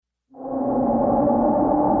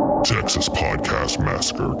Texas Podcast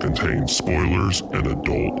Massacre contains spoilers and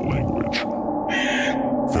adult language.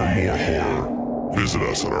 For more horror, visit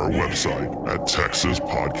us at our website at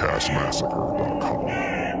texaspodcastmassacre.com.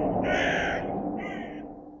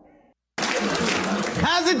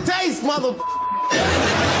 How's it taste, mother?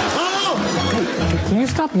 Can you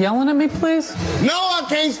stop yelling at me, please? No, I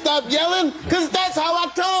can't stop yelling, because that's how I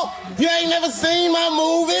talk. You ain't never seen my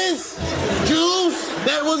movies? Juice,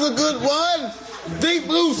 that was a good one. Deep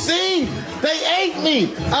Blue Sea, they ate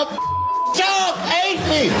me. A shark ate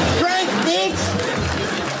me. Drink, bitch.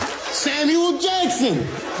 Samuel Jackson,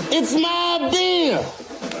 it's my idea.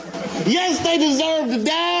 Yes, they deserve to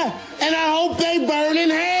die, and I hope they burn in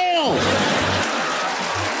hell.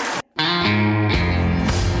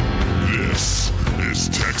 This is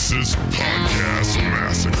Texas Podcast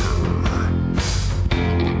Massacre.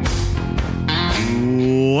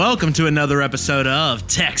 Welcome to another episode of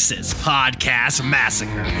Texas Podcast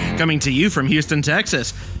Massacre, coming to you from Houston,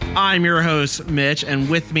 Texas. I'm your host, Mitch, and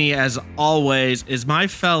with me, as always, is my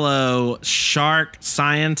fellow shark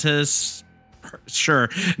scientist,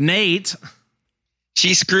 Nate.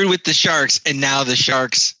 She screwed with the sharks, and now the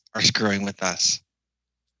sharks are screwing with us.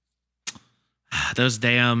 Those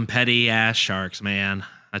damn petty ass sharks, man.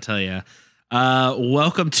 I tell you.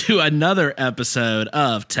 Welcome to another episode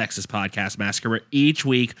of Texas Podcast Massacre, where each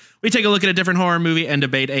week we take a look at a different horror movie and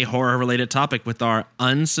debate a horror-related topic with our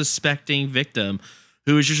unsuspecting victim,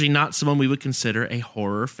 who is usually not someone we would consider a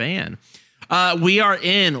horror fan. We are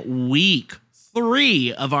in week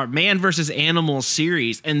 3 of our Man vs. Animal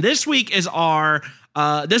series, and this week is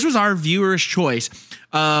this was our viewer's choice.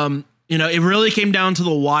 It really came down to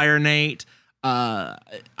the wire, Nate.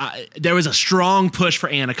 There was a strong push for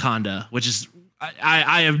Anaconda, which is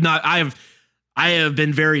I have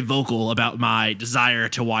been very vocal about my desire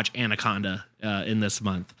to watch Anaconda in this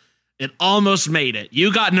month. It almost made it.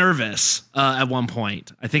 You got nervous at one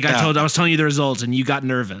point. I think I was telling you the results, and you got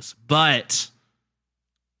nervous. But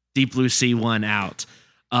Deep Blue Sea won out.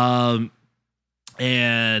 And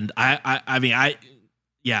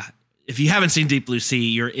if you haven't seen Deep Blue Sea,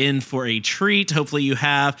 you're in for a treat. Hopefully you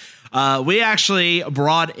have. We actually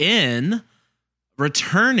brought in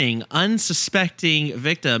returning unsuspecting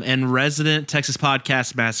victim and resident Texas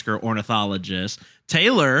Podcast Massacre ornithologist,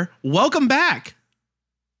 Taylor. Welcome back.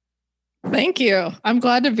 Thank you. I'm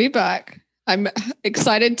glad to be back. I'm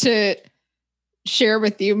excited to share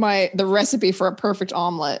with you the recipe for a perfect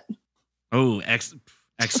omelet. Oh, excellent.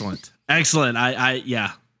 Excellent.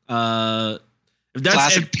 That's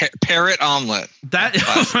classic parrot omelet. Where do you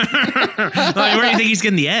think he's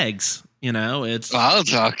getting the eggs? It's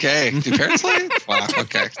okay. Do parrots lay? Wow.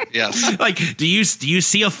 Okay. Yes. Like, do you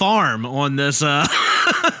see a farm on this? Why?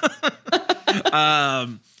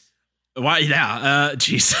 Yeah.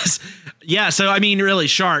 Jesus. Yeah. So I mean, really,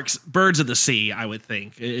 sharks, birds of the sea. I would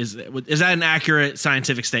think is that an accurate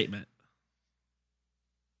scientific statement?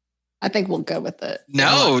 I think we'll go with it.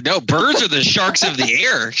 No. Birds are the sharks of the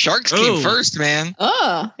air. Sharks came first, man.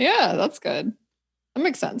 Oh, yeah, that's good. That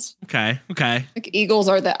makes sense. Okay. Like eagles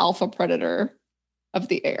are the alpha predator of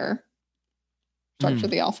the air. Sharks are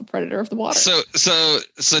the alpha predator of the water. So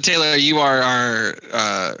Taylor, you are our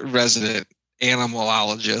resident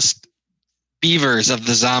animalologist. Beavers of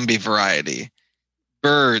the zombie variety.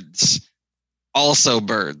 Birds. Also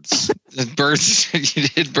birds. Birds. You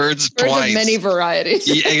did birds twice. Of many varieties.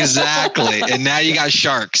 Yeah, exactly. And now you got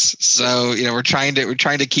sharks. So we're trying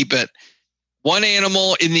to keep it one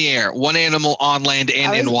animal in the air, one animal on land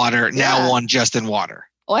and in water. Yeah. Now one just in water.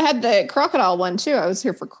 Well, I had the crocodile one too. I was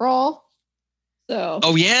here for crawl. So.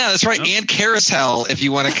 Oh yeah, that's right. And carousel, if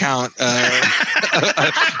you want to count a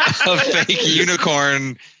fake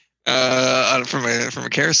unicorn. From a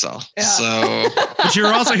carousel. Yeah. So, but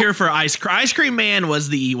you're also here for Ice Cream Man was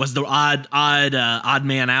the odd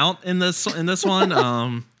man out in this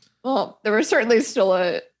one. Well, there was certainly still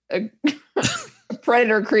a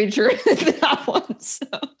predator creature in that one. So,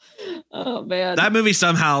 oh man, that movie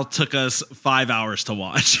somehow took us 5 hours to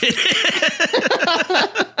watch.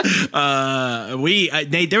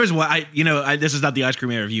 Nate, there was one. This is not the Ice Cream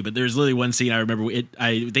Man review, but there's literally one scene I remember.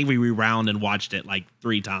 I think we rewound and watched it like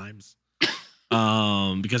 3 times.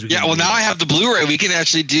 Because now I have the Blu-ray. We can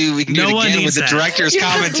actually do it again with the director's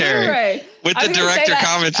commentary. With the director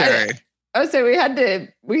commentary. I would say we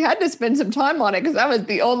had to spend some time on it because that was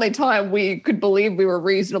the only time we could believe we were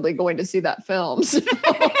reasonably going to see that film. So,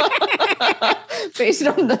 based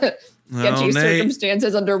on the sketchy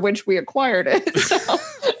circumstances under which we acquired it. So.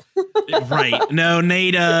 Right. No,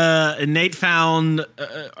 Nate found,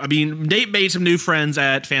 Nate made some new friends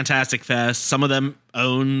at Fantastic Fest. Some of them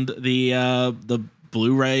owned the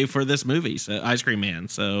Blu-ray for this movie, so Ice Cream Man.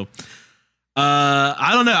 So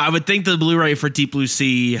I don't know. I would think the Blu-ray for Deep Blue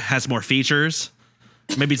Sea has more features.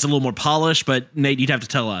 Maybe it's a little more polished, but Nate, you'd have to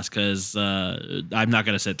tell us because I'm not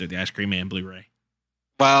going to sit through the Ice Cream Man Blu-ray.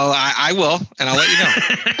 Well, I will, and I'll let you know.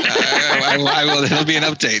 I will. It'll be an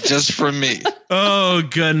update just from me. Oh,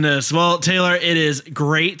 goodness. Well, Taylor, it is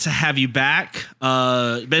great to have you back.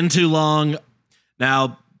 Been too long.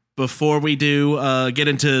 Now, before we do get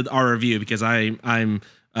into our review, because I'm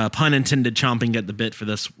pun intended chomping at the bit for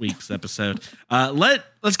this week's episode,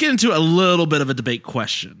 let's get into a little bit of a debate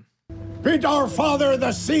question. Bid our father,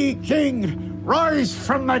 the Sea King, rise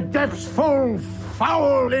from the depths full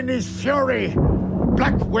foul in his fury.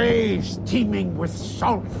 Black waves teeming with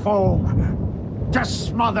salt foam to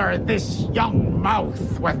smother this young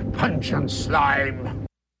mouth with pungent slime.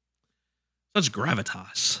 Such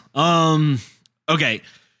gravitas. Okay,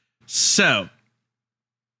 so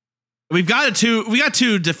we got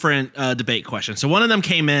two different debate questions. So one of them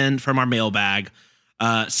came in from our mailbag.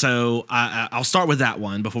 So I'll start with that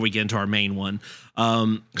one before we get into our main one.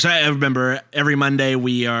 So I remember every Monday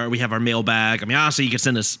we have our mailbag. I mean, honestly, you can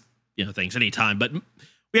send us things anytime, but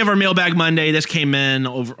we have our mailbag Monday. This came in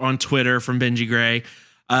over on Twitter from Benji Gray.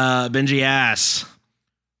 Benji asks,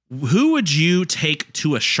 who would you take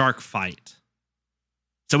to a shark fight?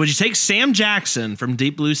 So would you take Sam Jackson from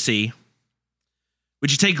Deep Blue Sea? Would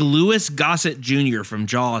you take Louis Gossett Jr. from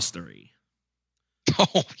Jaws 3?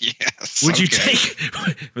 Oh, yes. Would you take...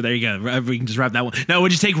 Well, there you go. We can just wrap that one. Now,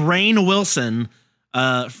 would you take Rainn Wilson,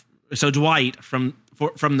 so Dwight from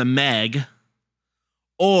the Meg,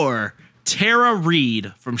 or Tara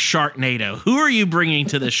Reid from Sharknado? Who are you bringing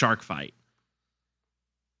to the shark fight?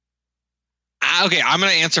 Okay, I'm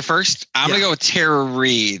going to answer first. I'm going to go with Tara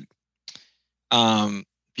Reid,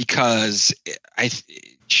 because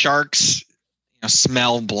sharks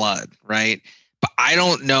smell blood, right? But I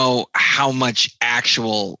don't know how much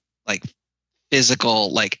actual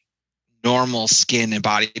physical normal skin and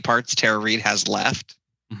body parts Tara Reid has left.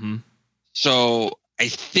 Mm-hmm. So I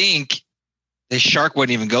think the shark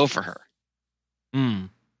wouldn't even go for her. Mm.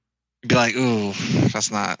 You'd be like, ooh, that's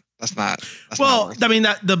not. Well, I mean,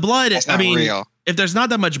 the blood. That's not real. If there's not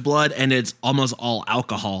that much blood and it's almost all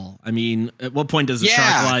alcohol, I mean, at what point does the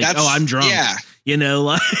shark I'm drunk? Yeah.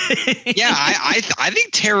 Yeah, I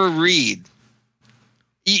think Tara Reid.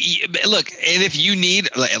 Look, and if you need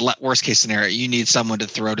worst case scenario, you need someone to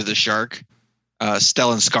throw to the shark,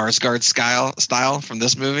 Stellan Skarsgård style from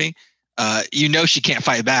this movie. She can't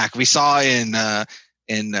fight back. We saw in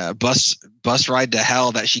Bus Ride to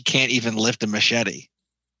Hell that she can't even lift a machete.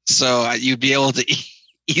 So you'd be able to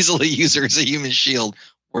easily use her as a human shield.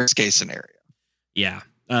 Worst case scenario. Yeah,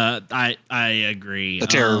 I agree. The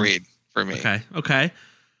Tara Reid for me. Okay.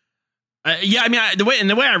 Yeah, I mean, the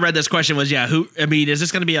way I read this question was, is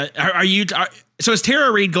this going to be so is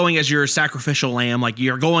Tara Reid going as your sacrificial lamb? Like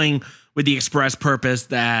you're going with the express purpose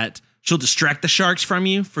that she'll distract the sharks from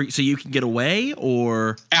you so you can get away,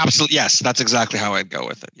 or? Absolutely. Yes. That's exactly how I'd go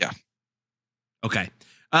with it. Yeah. Okay.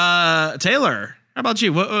 Taylor, how about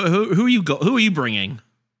you? Who are you bringing?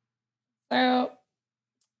 So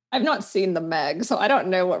I've not seen The Meg, so I don't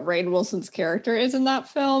know what Rainn Wilson's character is in that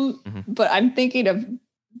film, but I'm thinking of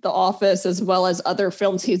The Office as well as other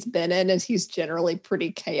films he's been in, as he's generally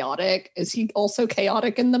pretty chaotic. Is he also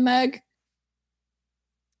chaotic in The Meg?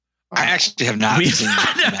 I actually have not seen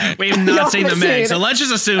The Meg. We have not seen The Meg, so let's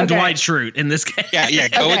just assume Dwight Schrute in this case. Yeah,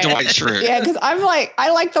 go with Dwight Schrute. Yeah, because I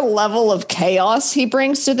like the level of chaos he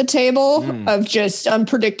brings to the table of just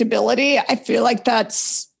unpredictability. I feel like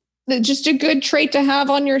that's just a good trait to have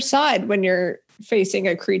on your side when you're facing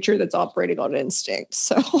a creature that's operating on instinct.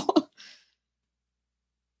 So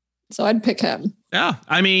I'd pick him. Yeah.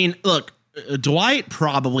 I mean, look, Dwight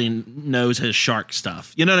probably knows his shark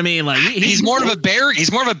stuff. You know what I mean? Like he's more of a bear. He's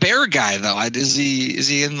more of a bear guy, though. Is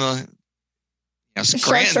he in the?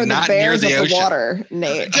 Sharks are the bears of the water,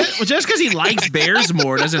 Nate. Just because he likes bears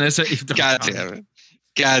more doesn't necessarily.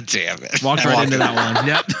 God damn it! Walked right into that one.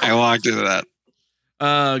 Yep. I walked into that.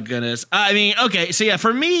 Oh goodness. I mean, okay. So yeah,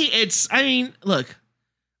 for me, it's. I mean, look,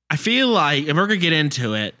 I feel like, and we're gonna get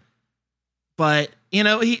into it, but there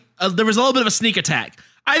was a little bit of a sneak attack.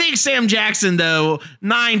 I think Sam Jackson, though,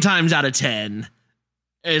 9 times out of 10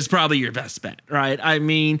 is probably your best bet, right? I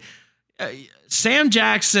mean, Sam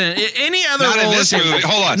Jackson, any other not role in this movie.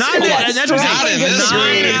 Hold on. Not in this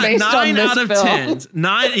movie. 9 out of 10.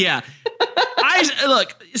 9, yeah.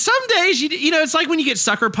 Look, some days, it's like when you get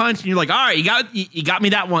sucker punched and you're like, all right, you got me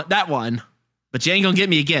that one. but you ain't gonna get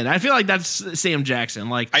me again. I feel like that's Sam Jackson.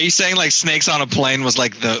 Like, are you saying like Snakes on a Plane was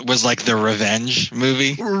like the revenge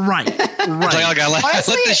movie? Right. Like, I let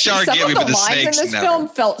the shark get me, but the snakes in this film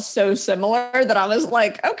felt so similar that I was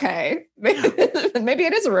like, okay, maybe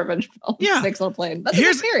it is a revenge film. Yeah. Snakes on a Plane. That's a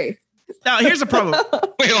good theory. Now, here's the problem.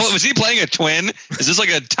 Wait, was he playing a twin? Is this like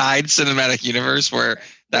a tied cinematic universe where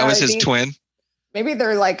that was his twin? Maybe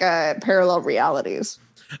they're like parallel realities.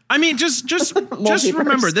 I mean, just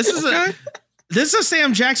remember, this is a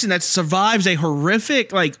Sam Jackson that survives a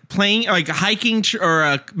horrific hiking or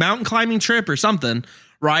a mountain climbing trip or something,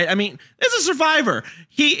 right? I mean, it's a survivor.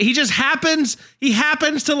 He just happens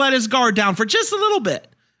to let his guard down for just a little bit.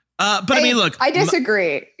 But I mean, look, I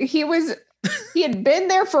disagree. He had been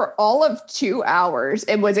there for all of 2 hours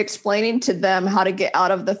and was explaining to them how to get out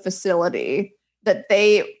of the facility that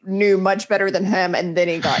they knew much better than him, and then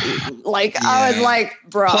he got eaten. I was like,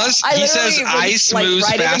 bro. Plus, he says ice moves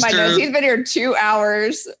faster. In my notes, he's been here 2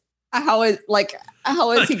 hours. How is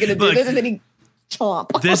he going to do this? And then he chomp.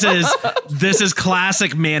 This is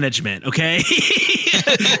classic management. Okay.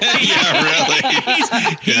 Yeah,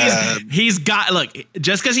 really. He's got, look,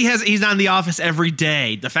 just because he's not in the office every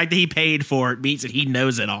day, the fact that he paid for it means that he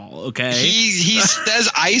knows it all. Okay. He says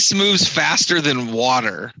ice moves faster than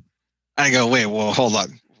water. I go, wait, well, hold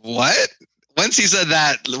on. What? Once he said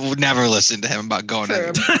that, we'll never listen to him about going in,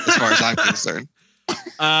 as far as I'm concerned.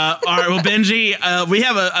 All right, well, Benji, we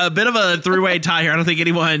have a bit of a three-way tie here. I don't think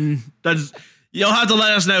anyone does. You'll have to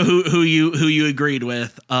let us know who you agreed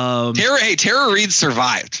with. Tara Reid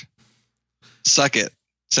survived. Suck it,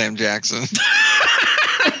 Sam Jackson.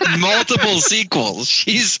 Multiple sequels.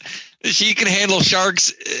 She can handle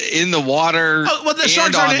sharks in the water. Oh, well, the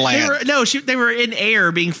sharks on land. They were in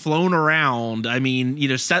air being flown around. I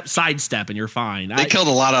mean, sidestep and you're fine. They killed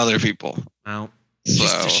a lot of other people. Well,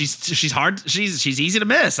 she's hard. She's easy to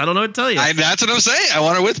miss. I don't know what to tell you. That's what I'm saying. I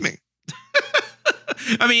want her with me.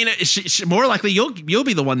 I mean, she more likely you'll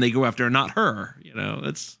be the one they go after, not her.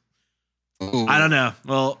 It's. Ooh. I don't know.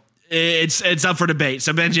 Well, it's up for debate.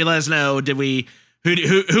 So Benji, let us know.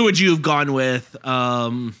 Who would you have gone with?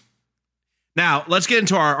 Now let's get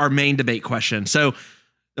into our main debate question. So,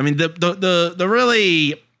 I mean, the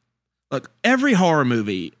really, look, every horror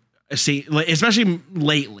movie, especially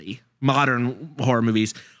lately, modern horror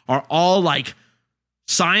movies are all like,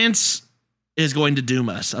 science is going to doom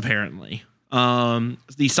us. Apparently,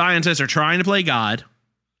 the scientists are trying to play God.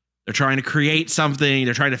 They're trying to create something.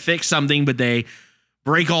 They're trying to fix something, but they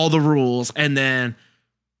break all the rules, and then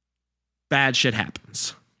bad shit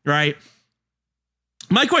happens. Right.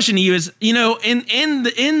 My question to you is, in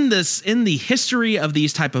the history of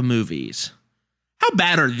these type of movies, how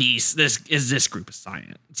bad are this group of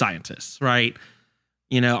scientists, right?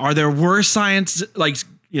 Are there worse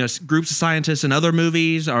groups of scientists in other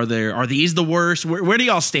movies? Are these the worst? Where do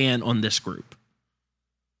y'all stand on this group?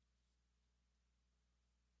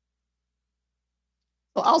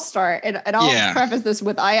 Well, I'll start, and I'll preface this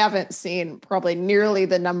with, I haven't seen probably nearly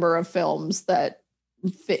the number of films that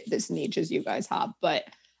fit this niche as you guys have, but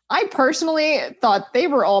I personally thought they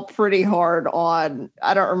were all pretty hard on,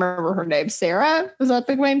 I don't remember her name, Sarah, was that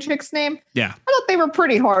the main chick's name? Yeah, I thought they were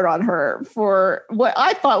pretty hard on her for what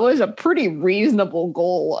I thought was a pretty reasonable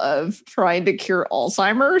goal of trying to cure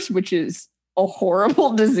Alzheimer's, which is a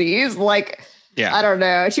horrible disease. I don't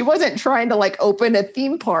know, she wasn't trying to open a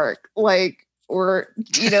theme park, or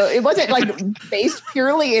it wasn't based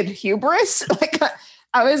purely in hubris.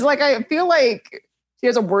 I was like, I feel like she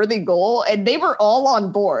has a worthy goal, and they were all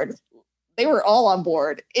on board. They were all on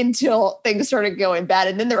board until things started going bad.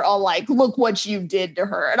 And then they're all like, look what you did to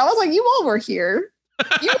her. And I was like, you all were here.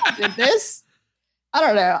 You all did this. I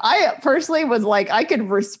don't know. I personally was like, I could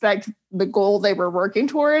respect the goal they were working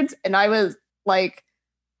towards. And I was like,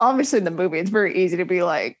 obviously in the movie, it's very easy to be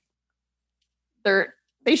like,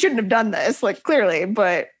 they shouldn't have done this, clearly,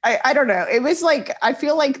 but I don't know. It was I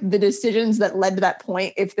feel like the decisions that led to that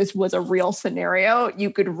point, if this was a real scenario,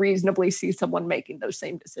 you could reasonably see someone making those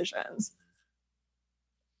same decisions.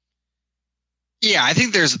 Yeah, I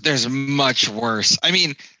think there's much worse. I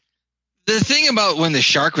mean, the thing about when the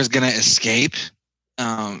shark was going to escape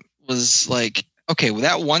was okay, with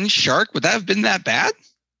that one shark, would that have been that bad?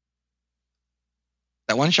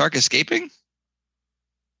 That one shark escaping?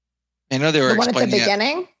 I know they were explaining at the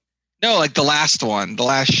beginning. No, the last one, the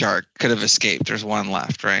last shark could have escaped. There's one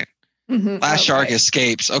left, right? Mm-hmm. Last shark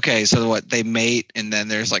escapes. Okay, so what? They mate, and then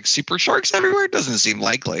there's super sharks everywhere. It doesn't seem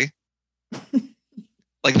likely.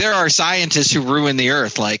 There are scientists who ruin the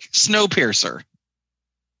earth, like Snowpiercer.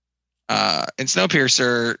 And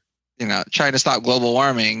Snowpiercer, trying to stop global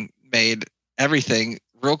warming, made everything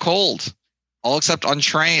real cold. all except on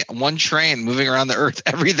one train moving around the earth.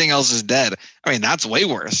 Everything else is dead. I mean, that's way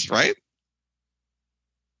worse, right?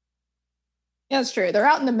 Yeah, it's true. They're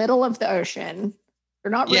out in the middle of the ocean.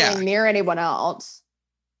 They're not really near anyone else.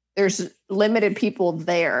 There's limited people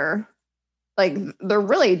there. Like, they're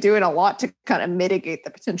really doing a lot to kind of mitigate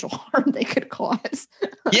the potential harm they could cause.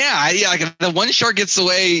 Yeah, like if the one shark gets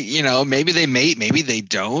away, you know, maybe they mate, maybe they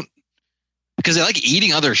don't, because they like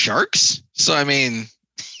eating other sharks. So, I mean,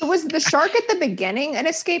 was the shark at the beginning an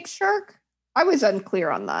escaped shark? I was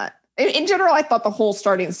unclear on that. In general, I thought the whole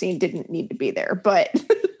starting scene didn't need to be there, but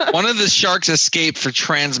one of the sharks escaped for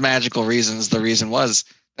transmagical reasons. The reason was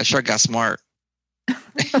that shark got smart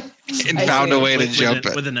and found a way to jump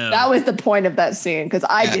it. That was the point of that scene, because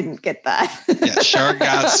I didn't get that. Yeah, shark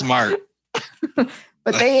got smart.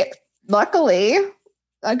 But they, luckily,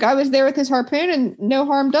 a guy was there with his harpoon and no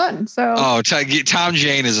harm done. So, Tom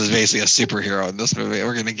Jane is basically a superhero in this movie.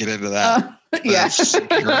 We're gonna get into that. Yes,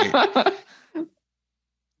 great.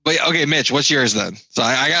 But okay, Mitch, what's yours then? So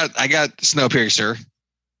I got Snowpiercer.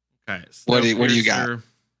 Okay, what do you got?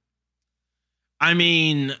 I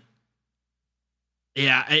mean,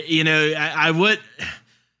 yeah, I would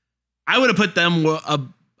have put them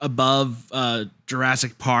above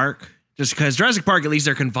Jurassic Park, just because Jurassic Park, at least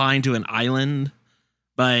they're confined to an island.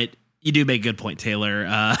 But you do make a good point,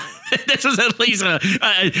 Taylor. This was at least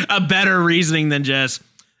a better reasoning than just,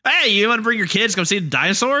 hey, you want to bring your kids come see the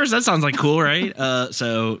dinosaurs? That sounds like cool, right?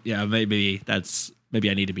 So yeah, maybe I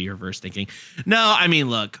need to be reverse thinking. No, I mean,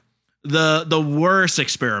 look, the worst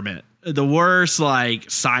experiment, the worst like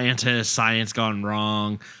science gone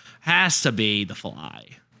wrong, has to be The Fly.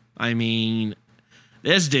 I mean,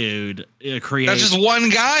 this dude creates. That's just one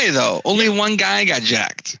guy though. Only one guy got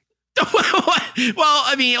jacked. Well,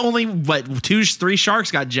 I mean, only 2-3 sharks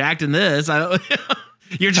got jacked in this.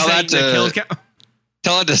 You're just saying that kills.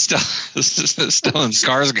 Tell it to Stellan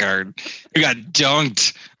Skarsgård, who got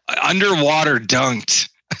dunked, underwater dunked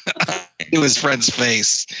into his friend's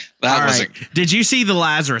face. Did you see The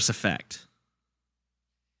Lazarus Effect?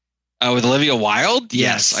 With Olivia Wilde?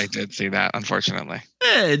 Yes, I did see that, unfortunately.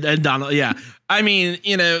 And Donald, yeah. I mean,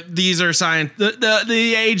 these are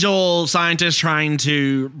the age-old scientists trying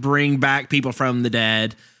to bring back people from the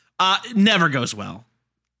dead. Never goes well.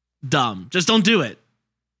 Dumb. Just don't do it.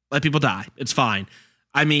 Let people die. It's fine.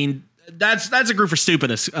 I mean, that's a group for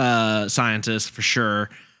stupidest scientists for sure.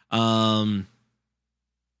 Yeah,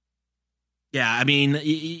 I mean,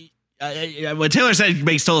 what Taylor said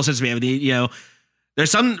makes total sense to me. I mean,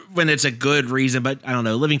 there's some when it's a good reason, but I don't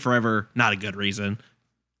know. Living forever, not a good reason.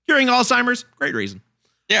 Curing Alzheimer's, great reason.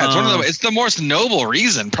 Yeah, it's it's the most noble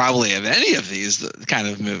reason probably of any of these kind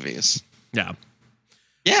of movies. Yeah.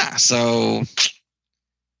 Yeah. So.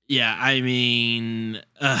 Yeah, I mean,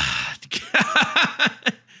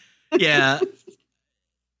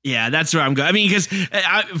 yeah, that's where I'm going. I mean, because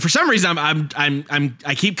for some reason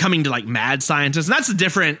I keep coming to like mad scientists, and that's a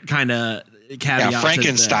different kind of caveat. Yeah,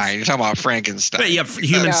 Frankenstein. You're talking about Frankenstein. But yeah,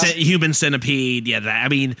 human centipede. Yeah, I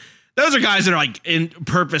mean, those are guys that are like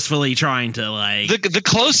purposefully trying to like the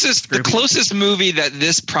closest movie that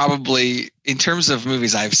this probably, in terms of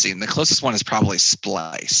movies I've seen, the closest one is probably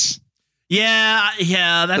Splice. Yeah.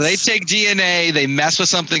 That's... They take DNA, they mess with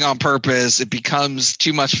something on purpose. It becomes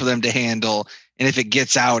too much for them to handle, and if it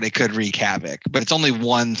gets out, it could wreak havoc. But it's only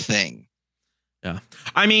one thing. Yeah,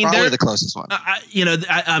 I mean, probably the closest one.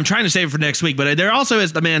 I'm trying to save it for next week, but there also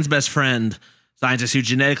is The Man's Best Friend scientist who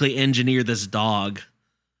genetically engineered this dog.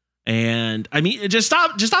 And I mean, just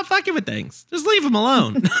stop fucking with things. Just leave them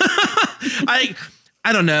alone. I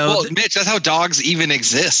don't know. Well, Mitch, that's how dogs even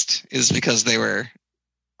exist, is because they were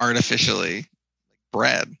artificially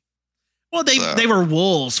bred. Well, they were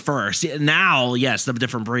wolves first. Now, yes, the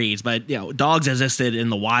different breeds, but dogs existed in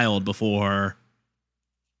the wild before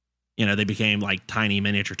they became like tiny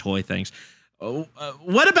miniature toy things.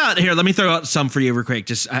 What about here? Let me throw out some for you real quick.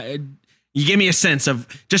 Just you give me a sense of,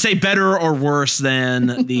 just say better or worse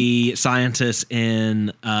than the scientists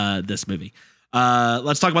in this movie.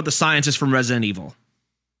 Let's talk about the scientists from Resident Evil.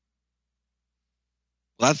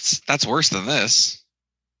 That's worse than this.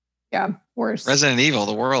 Yeah, worse. Resident Evil,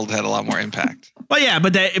 the world had a lot more impact. Well, yeah,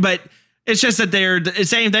 but it's just that they're the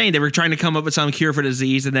same thing. They were trying to come up with some cure for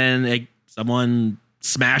disease, and then someone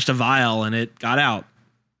smashed a vial and it got out.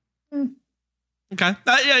 Okay.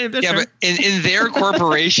 But in their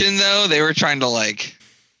corporation, though, they were trying to like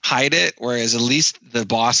hide it, whereas at least the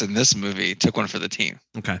boss in this movie took one for the team.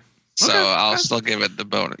 Okay. So I'll still give it the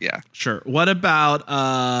bonus. Yeah. Sure. What about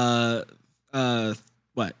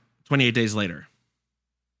 28 Days Later?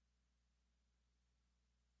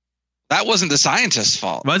 That wasn't the scientist's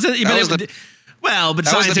fault. Was it? Well, but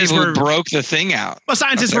That was the scientists people were who broke the thing out. well,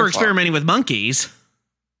 scientists That's their were experimenting with monkeys,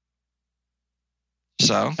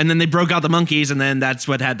 So and then they broke out the monkeys, and then that's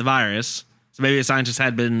what had the virus. So maybe the scientists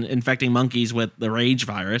had been infecting monkeys with the rage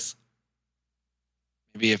virus.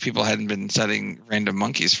 maybe if people hadn't been setting random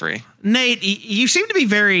monkeys free. Nate, you seem to be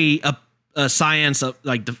very a science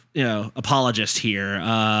apologist here.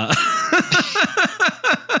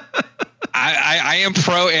 I am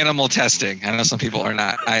pro animal testing. I know some people are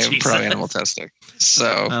not. I am pro animal testing.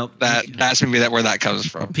 So Well, that's maybe where that comes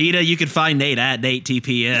from. PETA, you can find Nate at Nate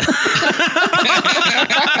TPN.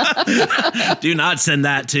 Do not send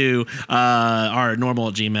that to our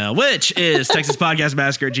normal Gmail, which is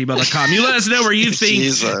TexasPodcastMassacre@gmail.com. You let us know where you think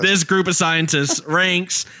this group of scientists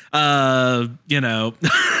ranks. Someone's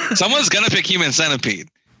gonna pick Human Centipede.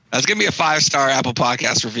 That's gonna be a 5-star Apple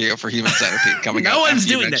Podcast review for Human Centipede coming up. No one's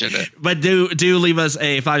doing that. But do leave us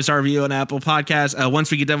a 5-star review on Apple Podcasts.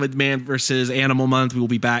 Once we get done with Man vs. Animal Month, we will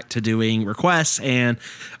be back to doing requests and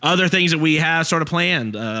other things that we have sort of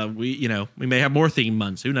planned. We may have more theme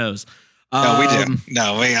months. Who knows? No, we do.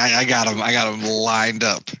 No, I got them. I got them lined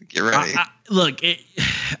up. Get ready.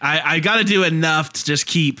 I got to do enough to just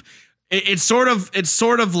keep. It's sort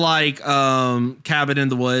of like Cabin in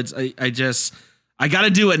the Woods. I got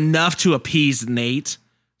to do enough to appease Nate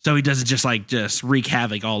so he doesn't just wreak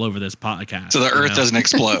havoc all over this podcast. So the earth doesn't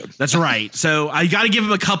explode. That's right. So I got to give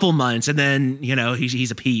him a couple months and then,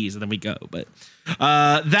 he's appeased and then we go. But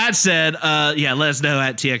that said, let us know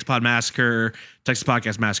at TX Pod Massacre, Texas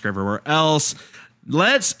Podcast Massacre, everywhere else.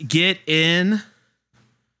 Let's get in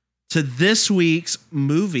to this week's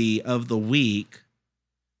movie of the week,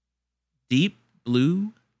 Deep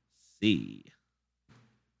Blue Sea.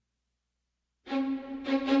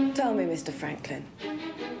 Tell me, Mr. Franklin,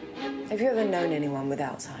 have you ever known anyone with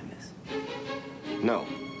Alzheimer's? No.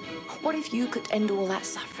 What if you could end all that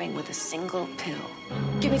suffering with a single pill?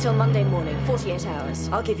 Give me till Monday morning, 48 hours.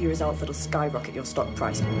 I'll give you results that'll skyrocket your stock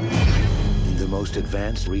price. In the most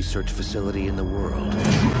advanced research facility in the world.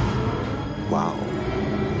 Wow.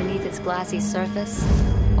 Beneath its glassy surface,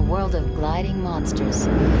 a world of gliding monsters.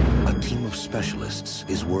 A team of specialists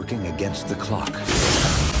is working against the clock.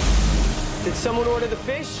 Did someone order the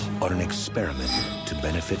fish? On an experiment to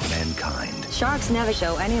benefit mankind. Sharks never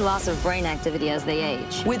show any loss of brain activity as they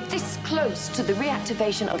age. We're this close to the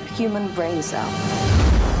reactivation of a human brain cell.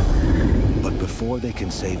 But before they can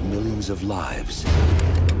save millions of lives...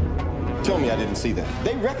 Tell me I didn't see that.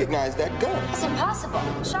 They recognize that gun. It's impossible.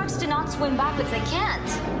 Sharks do not swim backwards. They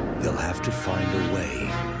can't. They'll have to find a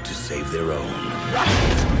way to save their own.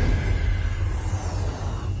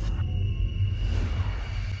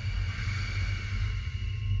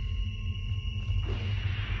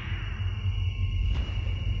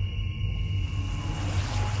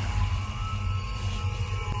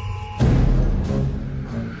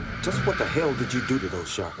 Just what the hell did you do to those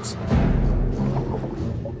sharks?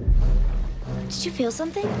 Did you feel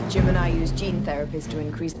something? Jim and I use gene therapies to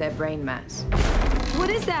increase their brain mass.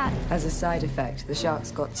 What is that? As a side effect, the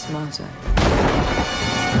sharks got smarter.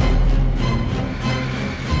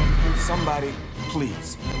 Somebody,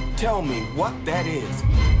 please, tell me what that is.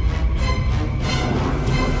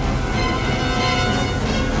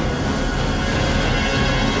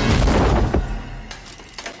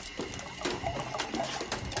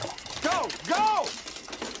 Go!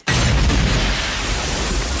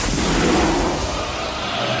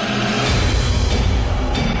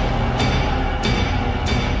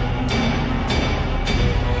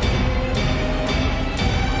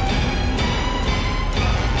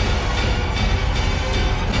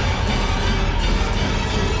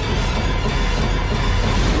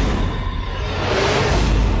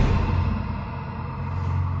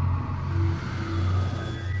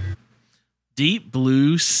 Deep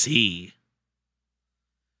Blue Sea.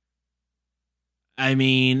 I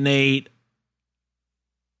mean, Nate,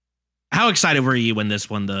 how excited were you when this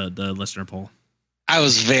won the listener poll? I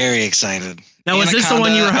was very excited. Now, was this the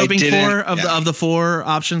one you were hoping for of the 4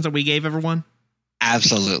 options that we gave everyone?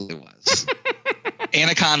 Absolutely was.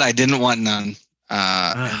 Anaconda, I didn't want none.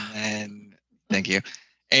 And thank you.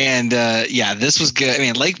 And this was good. I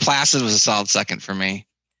mean, Lake Placid was a solid second for me.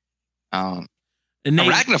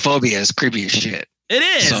 Arachnophobia is creepy as shit. It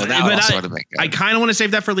is. So that but also would have been good. I kind of want to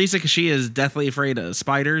save that for Lisa because she is deathly afraid of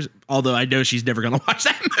spiders. Although I know she's never going to watch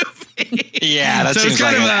that movie. Yeah, that seems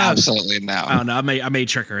like absolutely no. I don't know. I may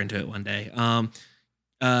trick her into it one day. Now,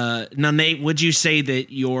 Nate, would you say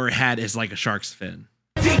that your hat is like a shark's fin?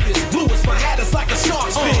 Deepest bluest, my hat is like a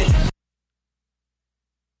shark's fin.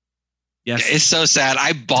 Yes. It's so sad.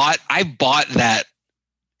 I bought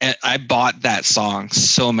that song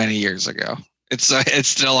so many years ago. It's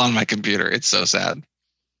still on my computer. It's so sad.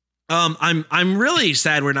 I'm really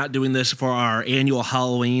sad we're not doing this for our annual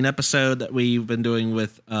Halloween episode that we've been doing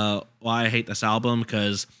with Why I Hate This Album,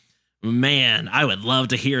 because man, I would love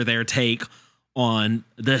to hear their take on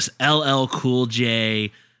this LL Cool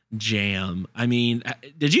J jam. I mean,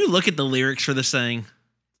 did you look at the lyrics for this thing?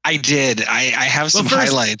 I did. I have some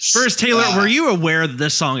highlights. First, Taylor, were you aware that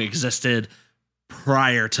this song existed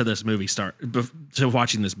prior to this movie to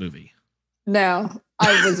watching this movie? No,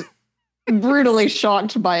 I was brutally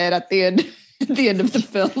shocked by it at the end of the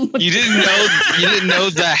film. You didn't know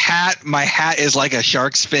the hat. My hat is like a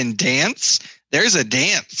shark's fin dance. There's a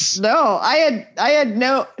dance. No, I had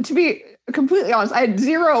no, to be completely honest, I had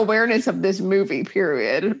zero awareness of this movie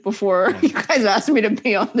period before you guys asked me to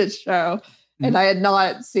be on this show. And I had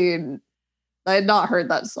not heard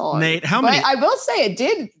that song. Nate, how many? I will say it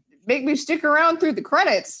did make me stick around through the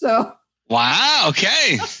credits. So wow,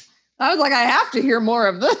 okay. I was like, I have to hear more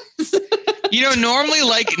of this. Normally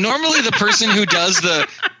the person who does the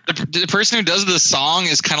person who does the song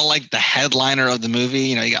is kind of like the headliner of the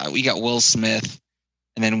movie. We got Will Smith,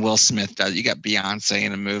 and then Will Smith does. You got Beyonce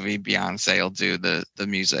in a movie. Beyonce will do the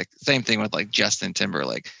music. Same thing with like Justin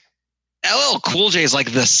Timberlake. LL Cool J is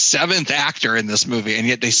like the 7th actor in this movie, and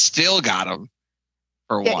yet they still got him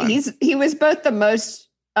for one. He was both the most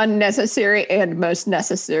unnecessary and most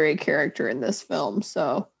necessary character in this film.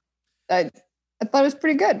 So I thought it was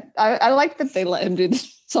pretty good. I liked that they let him do the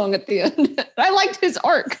song at the end. I liked his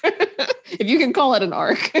arc, if you can call it an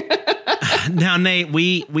arc. Now, Nate,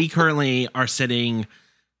 we currently are sitting,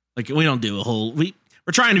 like, we don't do a whole,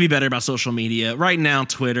 we're trying to be better about social media. Right now,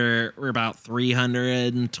 Twitter, we're about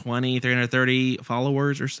 330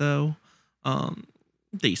 followers or so.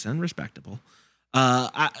 Decent, respectable.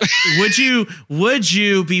 Would you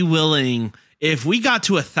be willing, if we got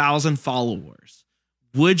to 1,000 followers,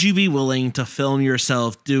 would you be willing to film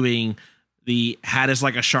yourself doing the hat is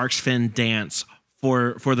like a shark's fin dance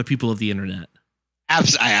for the people of the internet? I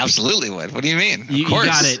absolutely would. What do you mean? You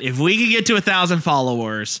got it. If we could get to 1,000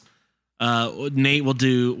 followers, Nate will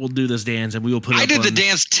do this dance, and we will put. I did the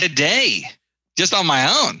dance today, just on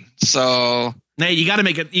my own. So Nate, you got to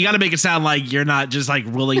make it sound like you're not just like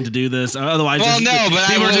willing to do this. Otherwise, but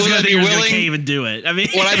people are just going to cave and do it. I mean,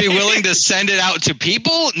 would I be willing to send it out to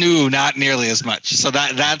people? No, not nearly as much. So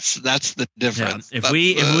that's the difference. Yeah. If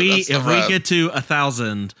we get to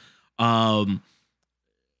 1,000,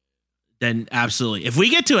 then absolutely. If we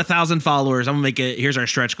get to 1,000 followers, I'm gonna make it. Here's our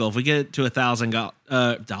stretch goal. If we get to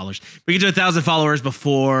 $1,000, we get to 1,000 followers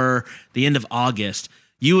before the end of August,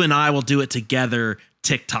 you and I will do it together,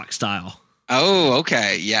 TikTok style. Oh,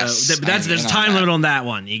 okay. Yes. There's a time limit on that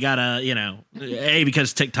one. You gotta,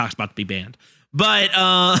 because TikTok's about to be banned. But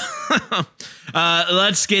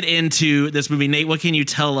let's get into this movie. Nate, what can you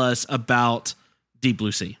tell us about Deep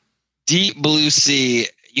Blue Sea? Deep Blue Sea,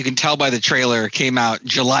 you can tell by the trailer, came out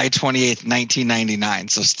July 28th, 1999.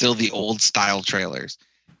 So still the old style trailers.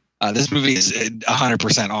 This movie is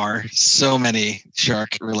 100% R. So many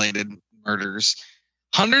shark related murders.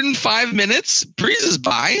 105 minutes breezes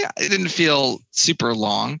by. It didn't feel super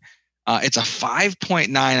long. It's a 5.9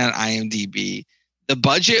 on IMDb. The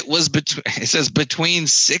budget was between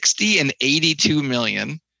 60 and 82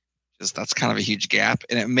 million. That's kind of a huge gap.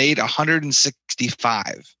 And it made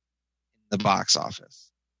 165 in the box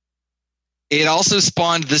office. It also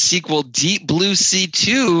spawned the sequel Deep Blue Sea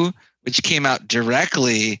 2, which came out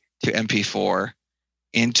directly to MP4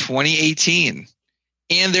 in 2018.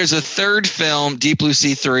 And there's a third film, Deep Blue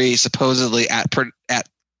Sea 3, supposedly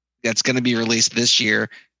that's going to be released this year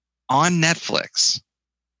on Netflix.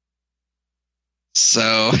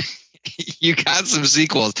 So you got some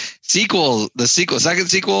sequels. Second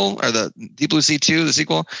sequel, or the Deep Blue Sea 2, the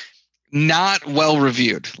sequel, not well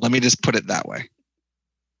reviewed. Let me just put it that way.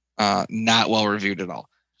 Not well reviewed at all.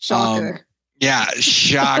 Shocker. Yeah,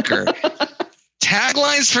 shocker.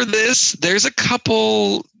 Taglines for this, there's a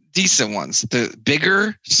couple decent ones. The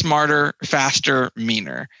bigger, smarter, faster,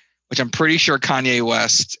 meaner, which I'm pretty sure Kanye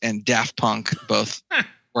West and Daft Punk both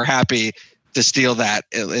were happy to steal that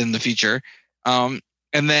in the future. And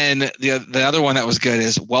then the other one that was good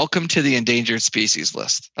is Welcome to the Endangered Species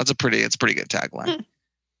List. It's a pretty good tagline.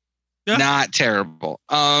 Yeah. Not terrible.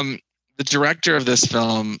 The director of this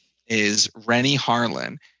film is Renny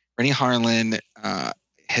Harlin. Renny Harlin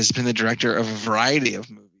has been the director of a variety of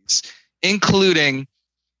movies, including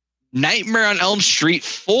Nightmare on Elm Street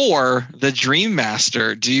 4, The Dream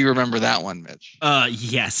Master. Do you remember that one, Mitch?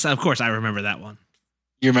 Yes, of course I remember that one.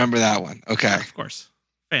 You remember that one? Okay. Yeah, of course.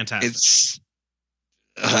 Fantastic.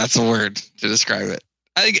 That's a word to describe it.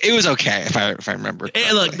 I think it was okay if I remember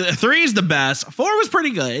correctly. Look, the 3 is the best. 4 was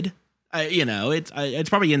pretty good. it's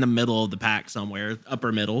probably in the middle of the pack somewhere,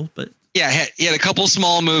 upper middle. But yeah, he had a couple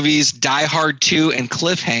small movies, Die Hard 2 and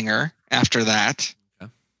Cliffhanger after that,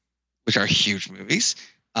 which are huge movies.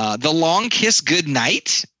 The Long Kiss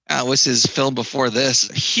Goodnight was his film before this.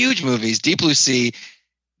 Huge movies. Deep Blue Sea.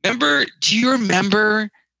 Do you remember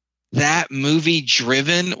that movie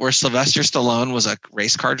Driven, where Sylvester Stallone was a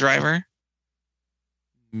race car driver?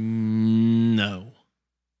 No.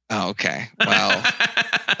 Oh, okay. Well,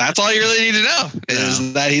 that's all you really need to know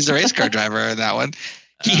is that he's a race car driver in that one.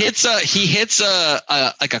 He hits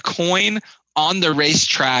like a coin on the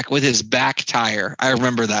racetrack with his back tire. I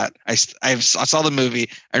remember that. I saw the movie.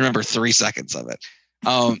 I remember 3 seconds of it.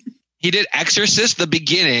 He did Exorcist, the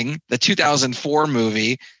beginning, the 2004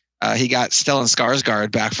 movie. He got Stellan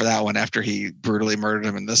Skarsgård back for that one after he brutally murdered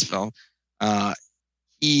him in this film.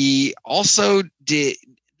 He also did.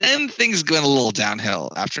 Then things went a little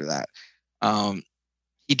downhill after that.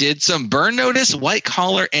 He did some Burn Notice, White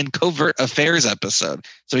Collar, and Covert Affairs episode.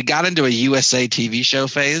 So he got into a USA TV show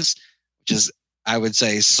phase, which is, I would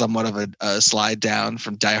say, somewhat of a slide down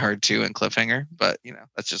from Die Hard 2 and Cliffhanger. But,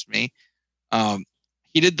 that's just me.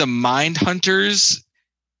 He did the Mindhunters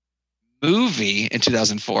movie in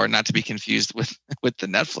 2004, not to be confused with the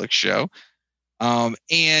Netflix show.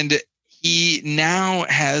 And he now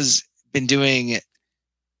has been doing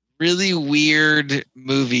really weird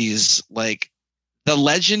movies like The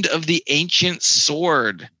Legend of the Ancient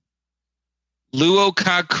Sword.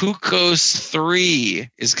 Luokakukos 3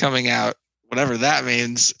 is coming out, whatever that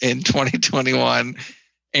means, in 2021.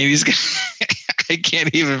 And he's got, I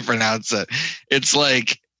can't even pronounce it. It's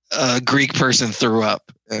like a Greek person threw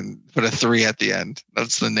up and put a 3 at the end.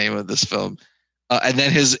 That's the name of this film. And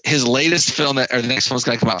then his latest film, or the next one's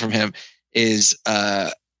going to come out from him, is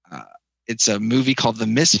it's a movie called The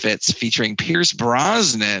Misfits featuring Pierce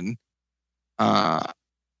Brosnan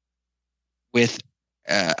with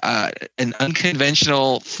an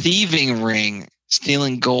unconventional thieving ring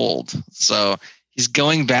stealing gold. So he's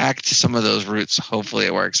going back to some of those roots. Hopefully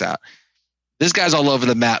it works out. This guy's all over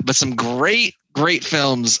the map, but some great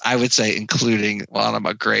films, I would say, including, well, I don't know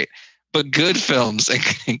about great, but good films,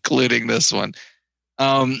 including this one.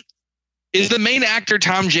 Is the main actor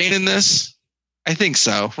Tom Jane in this? I think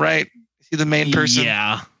so, right? Is he the main person?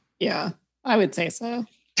 Yeah. Yeah, I would say so.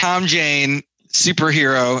 Tom Jane,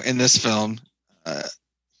 superhero in this film.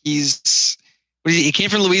 He came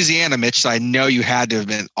from Louisiana, Mitch, so I know you had to have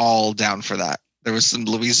been all down for that. There was some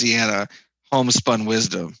Louisiana homespun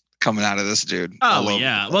wisdom coming out of this dude. Oh,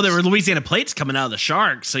 yeah. Well, there were Louisiana plates coming out of the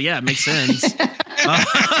shark, so yeah, it makes sense.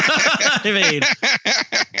 I mean,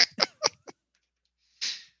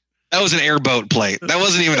 that was an airboat plate. That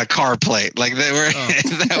wasn't even a car plate. Like they were.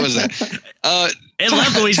 That was it. It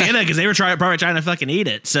left Louisiana because they were probably trying to fucking eat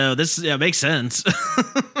it. So this makes sense.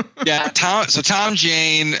 Yeah, Tom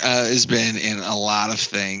Jane has been in a lot of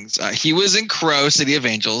things. He was in Crow, City of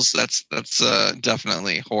Angels. That's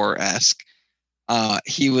definitely horror-esque.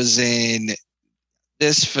 He was in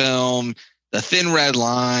this film, The Thin Red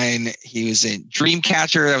Line. He was in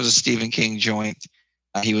Dreamcatcher. That was a Stephen King joint.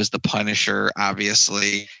 He was the Punisher,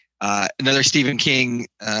 obviously. Another Stephen King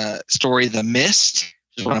story, The Mist,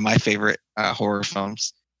 which is one of my favorite horror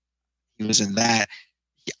films. He was in that.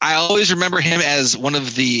 I always remember him as one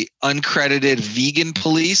of the uncredited vegan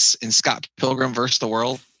police in Scott Pilgrim vs. the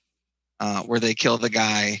World, where they kill the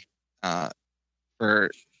guy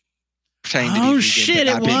for pretending to be vegan. Oh, shit,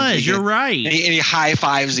 it was. You're right. And he high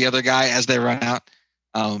fives the other guy as they run out.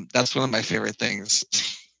 That's one of my favorite things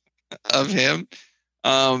of him.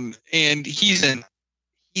 And he's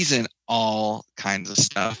in all kinds of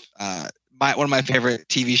stuff. One of my favorite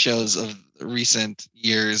TV shows of recent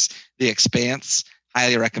years, The Expanse.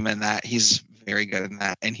 Highly recommend that. He's very good in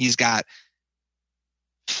that. And he's got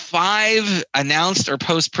 5 announced or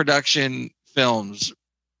post-production films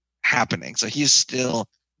happening. So he's still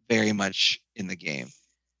very much in the game.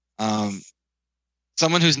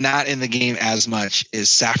 Someone who's not in the game as much is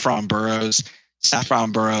Saffron Burrows.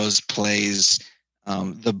 Saffron Burrows plays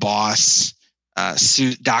the boss,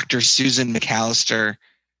 Dr. Susan McAllister.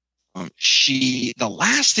 The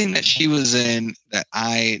last thing that she was in that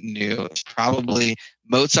I knew is probably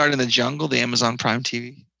Mozart in the Jungle, the Amazon Prime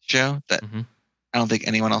TV show that I don't think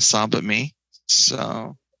anyone else saw but me.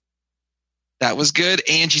 So that was good.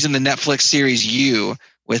 And she's in the Netflix series You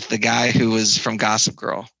with the guy who was from Gossip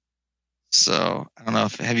Girl. So I don't know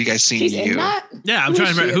have you guys seen She's You? in that? Yeah, I'm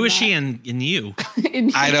trying to remember. Who is she in You?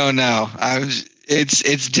 I don't know.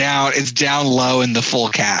 It's down low in the full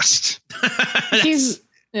cast.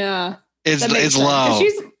 Yeah. It's low.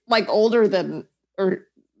 She's like older than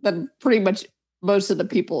pretty much most of the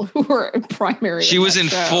people who were primary. She was in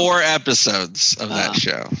show. 4 episodes of that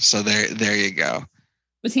show. So there you go.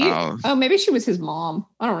 Was he? Maybe she was his mom.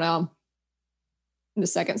 I don't know. In the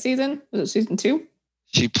second season? Was it season 2?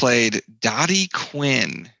 She played Dottie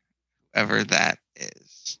Quinn, whoever that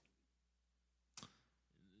is.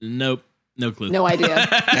 Nope. No clue. No idea.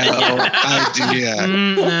 No idea.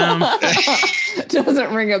 No.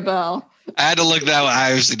 Doesn't ring a bell. I had to look that one. I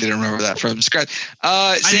obviously didn't remember that from scratch.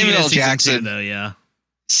 Samuel L. Jackson. Though, yeah.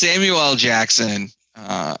 Samuel L. Jackson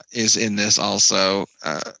is in this also.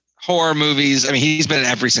 Horror movies. I mean, he's been in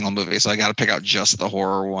every single movie, so I got to pick out just the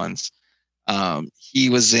horror ones. He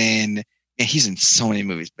was in, and he's in so many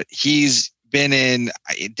movies, but he's been in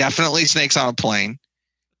definitely Snakes on a Plane,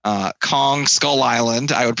 Kong Skull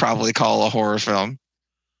Island. I would probably call a horror film,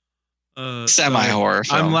 semi-horror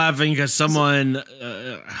film. I'm laughing because someone,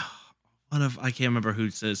 I can't remember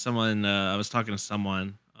who said someone. I was talking to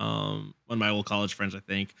someone, one of my old college friends, I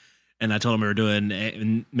think. And I told him we were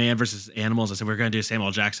doing Man versus Animals. I said, we're going to do a Samuel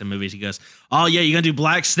Jackson movies. He goes, oh, yeah, you're going to do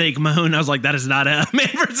Black Snake Moan. I was like, that is not a Man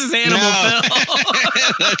versus Animal film.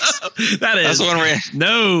 That's when we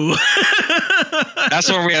no. That's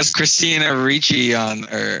when we have Christina Ricci on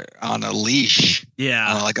a leash.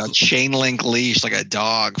 Yeah. Like a chain link leash, like a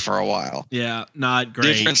dog for a while. Yeah, not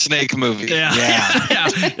great. Different snake movie. Yeah. Yeah.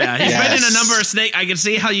 He's been in a number of snake. I can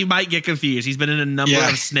see how you might get confused. He's been in a number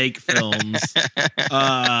of snake films.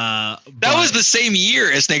 That was the same year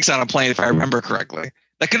as Snakes on a Plane, if I remember correctly.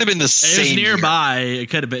 That could have been the same. It was nearby. Year. It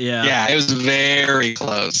could have been, yeah. Yeah, it was very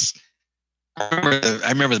close. I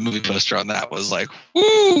remember the movie poster on that was like,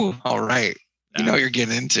 whoo, all right. You know what you're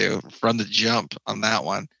getting into from the jump on that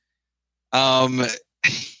one.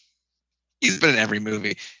 He's been in every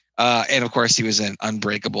movie. And of course he was in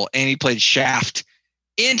Unbreakable, and he played Shaft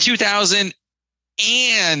in 2000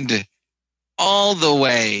 and all the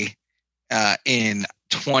way in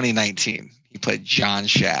 2019. He played John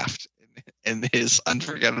Shaft in his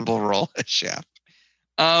unforgettable role as Shaft.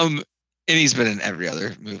 And he's been in every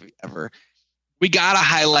other movie ever. We got to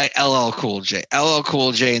highlight LL Cool J. LL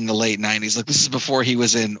Cool J in the late 90s. Like, this is before he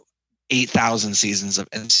was in 8,000 seasons of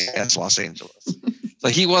NCIS Los Angeles. So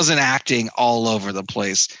he wasn't acting all over the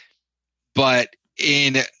place. But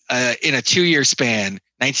in a 2-year span,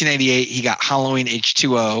 1998, he got Halloween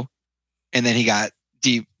H2O, and then he got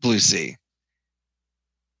Deep Blue Sea.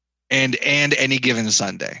 And Any Given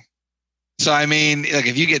Sunday. So, I mean, like,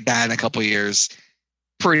 if you get that in a couple of years,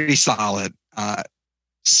 pretty solid.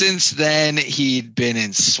 Since then, he'd been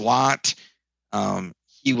in SWAT.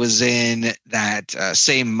 He was in that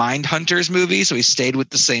same Mindhunters movie, so he stayed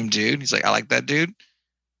with the same dude. He's like, I like that dude.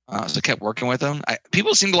 So kept working with him.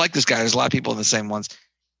 People seem to like this guy. There's a lot of people in the same ones.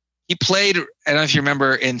 He played, I don't know if you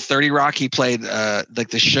remember, in 30 Rock, he played like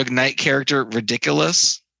the Suge Knight character,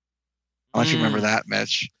 Ridiculous. I don't know if you remember that,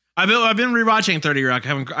 Mitch. I've been rewatching 30 Rock.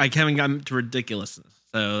 I haven't gotten to Ridiculousness.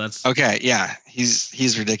 So that's okay. Yeah,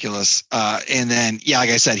 he's ridiculous. And then, yeah, like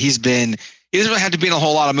I said, he doesn't really have to be in a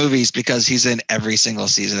whole lot of movies because he's in every single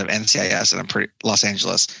season of NCIS and Los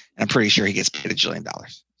Angeles, and I'm pretty sure he gets paid $1 jillion.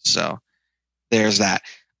 So there's that.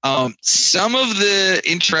 Some of the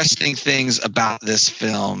interesting things about this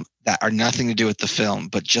film that are nothing to do with the film,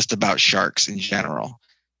 but just about sharks in general.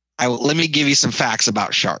 Let me give you some facts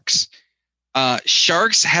about sharks.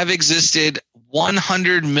 Sharks have existed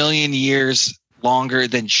 100 million years longer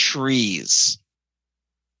than trees.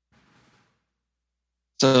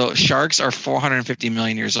 So sharks are 450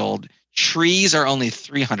 million years old. Trees are only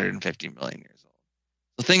 350 million years old.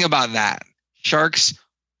 So think about that. Sharks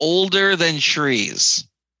older than trees.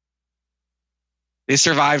 They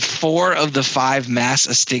survived 4 of the 5 mass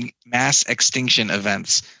extinction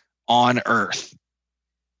events on Earth.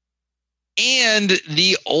 And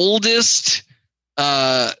the oldest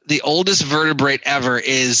vertebrate ever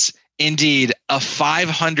is indeed a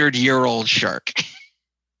 500-year-old shark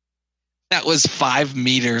that was 5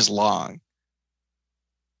 meters long.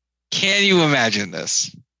 Can you imagine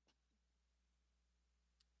this?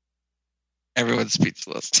 Everyone's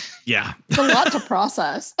speechless. Yeah. It's a lot to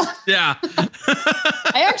process. Yeah.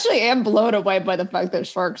 I actually am blown away by the fact that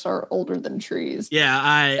sharks are older than trees.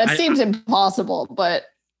 Yeah, that seems impossible, but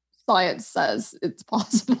science says it's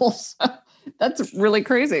possible. So that's really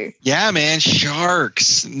crazy. Yeah, man,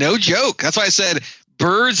 sharks. No joke. That's why I said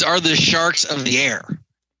birds are the sharks of the air.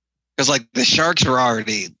 Because like the sharks were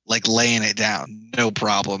already like laying it down, no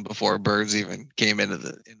problem, before birds even came into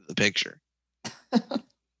the picture.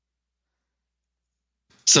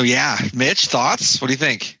 So yeah, Mitch, thoughts? What do you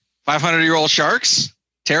think? 500-year-old sharks?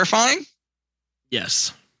 Terrifying?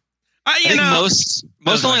 Yes. I think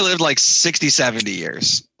most only lived like 60, 70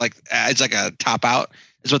 years. Like it's like a top out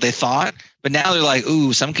is what they thought. But now they're like,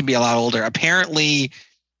 ooh, some can be a lot older. Apparently,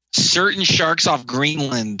 certain sharks off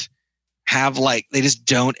Greenland have they just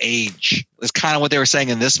don't age. That's kind of what they were saying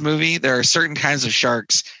in this movie. There are certain kinds of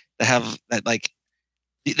sharks that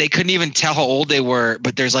they couldn't even tell how old they were,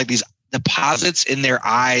 but there's these deposits in their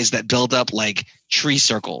eyes that build up like tree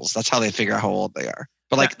circles. That's how they figure out how old they are.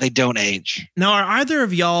 But they don't age. Now, are either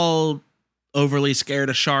of y'all overly scared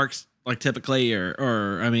of sharks, typically,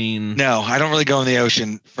 or I mean? No, I don't really go in the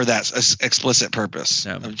ocean for that explicit purpose.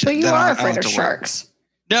 No. But you are afraid of sharks.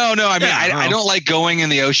 No. I mean, I don't like going in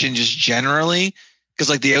the ocean just generally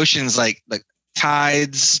because the ocean's like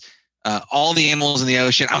tides, all the animals in the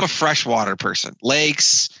ocean. I'm a freshwater person.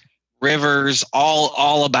 Lakes, rivers,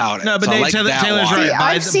 all about it. No, but Taylor's right.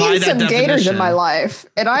 I've seen some gators in my life,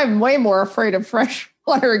 and I'm way more afraid of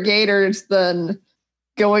freshwater gators than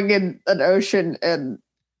going in an ocean and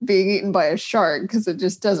being eaten by a shark because it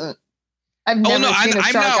just doesn't. I've never seen a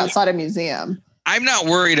shark outside a museum. I'm not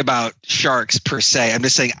worried about sharks per se. I'm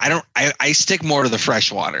just saying I stick more to the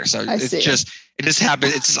freshwater. So it just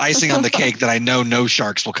happens. It's just icing on the cake that I know no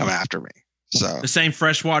sharks will come after me. So the same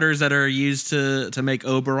freshwaters that are used to make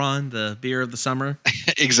Oberon, the beer of the summer.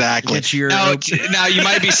 Exactly. Now you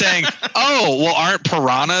might be saying, oh, well, aren't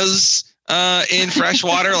piranhas in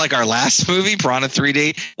freshwater like our last movie, Piranha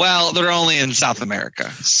 3D? Well, they're only in South America.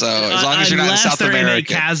 So as long as you're not in South America. Unless they're in a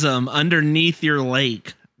chasm underneath your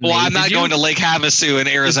lake. Well, I'm not going to Lake Havasu in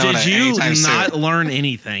Arizona. Did you not learn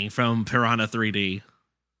anything from Piranha 3D?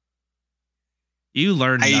 You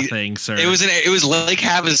learned nothing, sir. It was Lake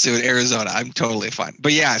Havasu in Arizona. I'm totally fine.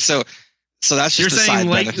 But yeah, so that's just you're saying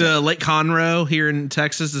Lake benefit. Conroe here in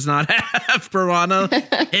Texas does not have piranha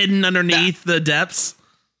hidden underneath the depths.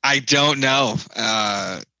 I don't know.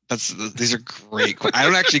 These are great. I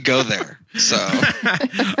don't actually go there, so.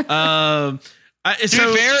 To be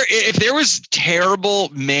fair, if there was terrible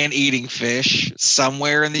man-eating fish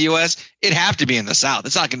somewhere in the U.S., it'd have to be in the South.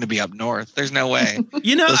 It's not going to be up north. There's no way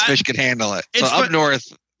those fish could handle it. So up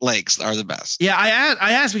north, lakes are the best. Yeah, I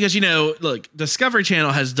asked because, look, Discovery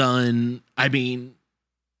Channel has done,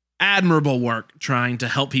 admirable work trying to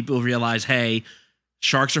help people realize, hey,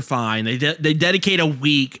 sharks are fine. They dedicate a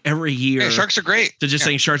week every year. Hey, sharks are great. To just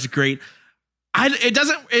saying sharks are great.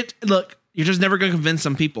 Look. You're just never going to convince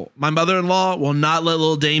some people. My mother-in-law will not let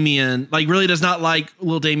little Damien, really does not like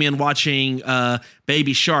little Damien watching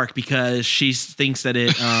Baby Shark because she thinks that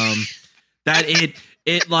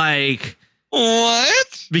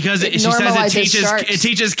what? Because she says it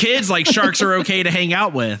teaches kids sharks are okay to hang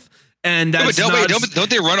out with, and that's don't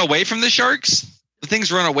they run away from the sharks? The things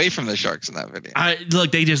run away from the sharks in that video.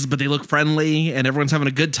 They look friendly and everyone's having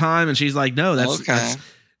a good time, and she's like, no, that's okay.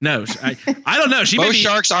 No, I don't know. Most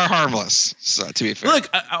sharks are harmless. So to be fair, look,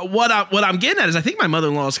 what I'm getting at is I think my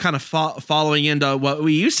mother-in-law is kind of following into what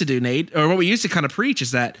we used to do, Nate, or what we used to kind of preach is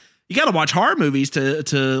that you got to watch horror movies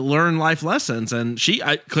to learn life lessons, and she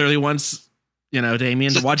clearly wants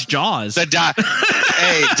Damien to watch Jaws. Hey,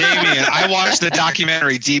 Damien, I watched the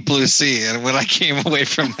documentary Deep Blue Sea, and what I came away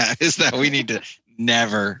from that is that we need to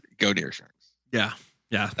never go near sharks. Yeah.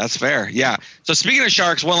 Yeah, that's fair. Yeah. So speaking of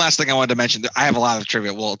sharks, one last thing I wanted to mention. I have a lot of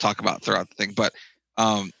trivia we'll talk about throughout the thing, but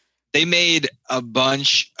they made a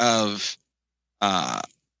bunch of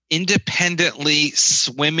independently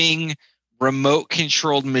swimming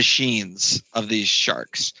remote-controlled machines of these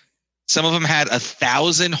sharks. Some of them had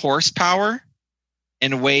 1,000 horsepower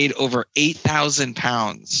and weighed over 8,000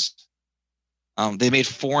 pounds. They made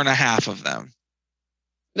 4.5 of them.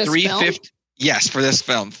 This film? Yes, for this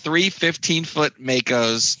film, 3 15-foot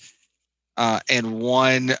Makos and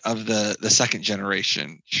one of the second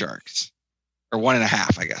generation sharks, or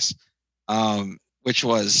 1.5, I guess, which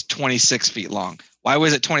was 26 feet long. Why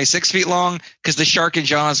was it 26 feet long? Because the shark in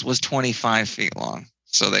Jaws was 25 feet long,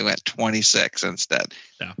 so they went 26 instead.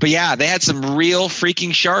 Yeah. But yeah, they had some real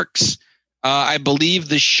freaking sharks. I believe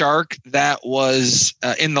the shark that was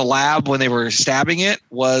in the lab when they were stabbing it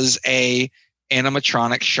was a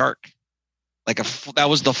animatronic shark. That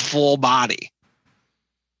was the full body.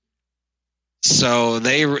 So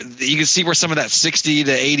you can see where some of that $60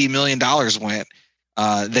 to $80 million went.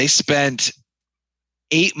 They spent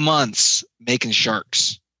 8 months making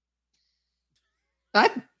sharks.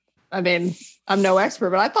 I mean, I'm no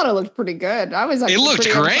expert, but I thought it looked pretty good. I was actually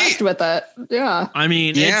pretty impressed with it. Yeah. I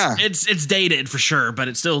mean, it's dated for sure, but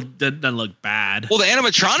it still doesn't look bad. Well, the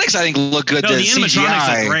animatronics I think look good. No, the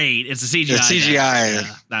animatronics are great. It's the CGI. The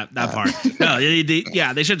CGI. That part. No,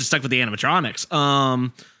 they should have stuck with the animatronics. All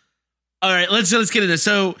right, let's get into this.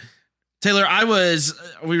 So, Taylor,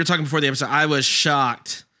 we were talking before the episode. I was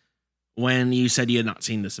shocked when you said you had not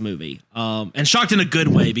seen this movie, and shocked in a good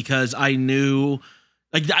way because I knew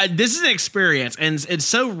Like this is an experience, and it's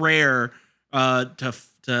so rare to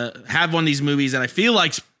have one of these movies that I feel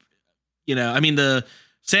like, I mean, the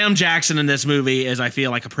Sam Jackson in this movie is, I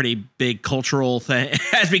feel like, a pretty big cultural thing,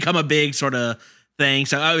 has become a big sort of thing.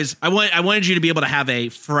 So I wanted you to be able to have a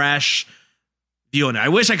fresh view on it. I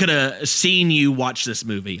wish I could have seen you watch this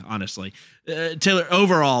movie, honestly. Taylor,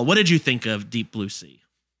 overall, what did you think of Deep Blue Sea?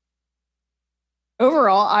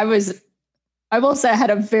 Overall, I will say I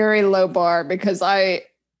had a very low bar because I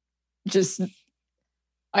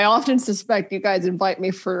often suspect you guys invite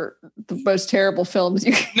me for the most terrible films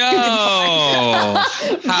you can. No,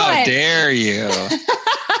 how dare you?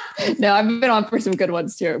 No, I've been on for some good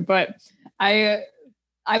ones too, but I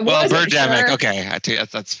wasn't Birdemic. sure. Okay,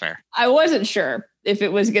 that's fair. I wasn't sure if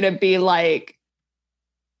it was going to be like,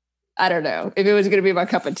 I don't know, if it was going to be my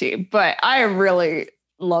cup of tea, but I really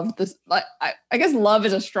loved this. I guess love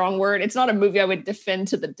is a strong word. It's not a movie I would defend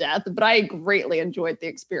to the death, but I greatly enjoyed the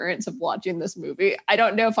experience of watching this movie. I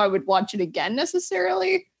don't know if I would watch it again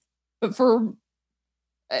necessarily, but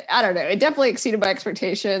I don't know. It definitely exceeded my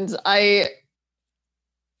expectations. I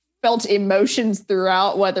felt emotions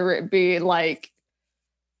throughout, whether it be like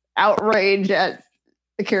outrage at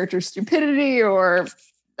the character's stupidity, or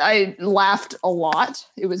I laughed a lot.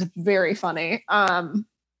 It was very funny.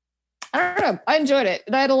 I don't know. I enjoyed it,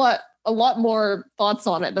 and I had a lot more thoughts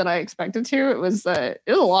on it than I expected to. It was a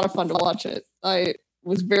lot of fun to watch it. I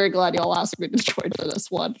was very glad y'all asked me to join for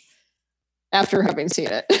this one after having seen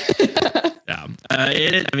it. Yeah, I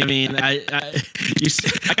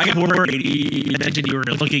got worried. You mentioned you were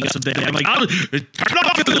looking at something. I'm like, turn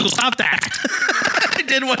off Google, stop that. I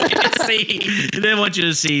didn't want you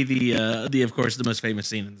to see the of course the most famous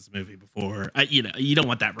scene in this movie before. You don't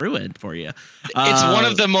want that ruined for you. It's one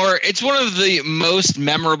of the most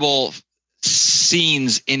memorable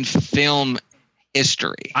scenes in film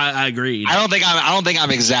history. I agree. I don't think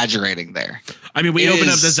I'm exaggerating there. I mean, we opened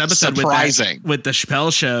up this episode with the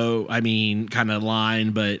Chappelle Show, kind of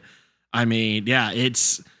line, but I mean, yeah,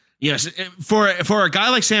 it's for a guy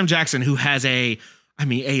like Sam Jackson who has a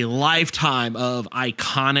lifetime of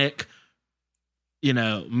iconic,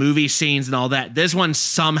 movie scenes and all that. This one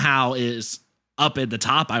somehow is up at the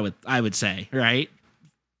top. I would say, right?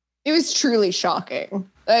 It was truly shocking.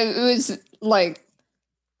 It was like,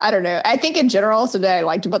 I don't know. I think in general, something I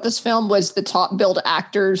liked about this film was the top billed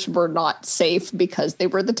actors were not safe because they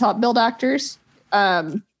were the top billed actors.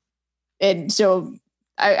 And so,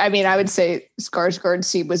 I would say Skarsgård's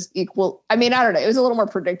scene was equal. I mean, I don't know. It was a little more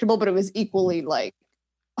predictable, but it was equally like,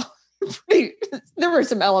 there were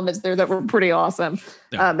some elements there that were pretty awesome.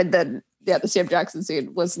 Yeah. And then, the Sam Jackson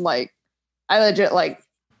scene was like, I legit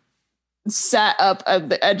sat up at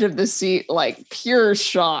the edge of the seat, like pure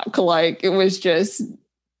shock. Like it was just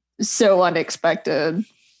so unexpected.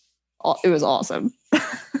 It was awesome.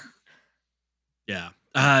 Yeah.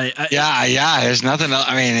 There's nothing else.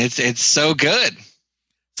 I mean, it's so good.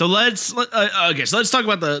 So let's talk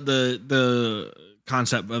about the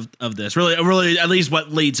concept of this. Really, at least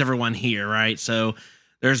what leads everyone here, right? So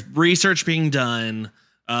there's research being done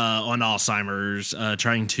on Alzheimer's,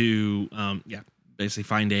 trying to basically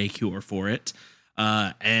find a cure for it.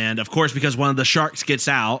 And of course, because one of the sharks gets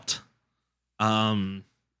out,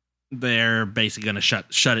 they're basically going to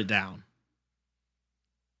shut it down.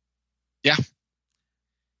 Yeah.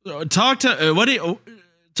 Talk to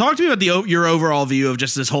me about your overall view of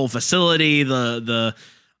just this whole facility, the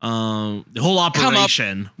whole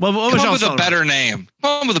operation. Come up with a better name.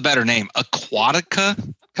 Come up with a better name.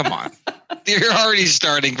 Aquatica. Come on. You're already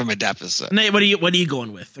starting from a deficit. Nate, what are you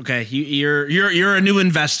going with? Okay, you're a new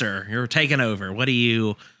investor. You're taking over. What are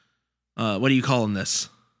you calling this?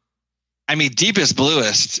 I mean, Deepest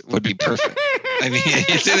Bluest would be perfect. I mean,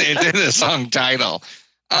 it's in the song title.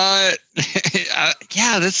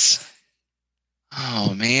 That's.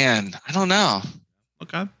 Oh man, I don't know.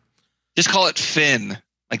 Okay, just call it Finn,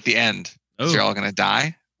 like the end. Oh. You're all gonna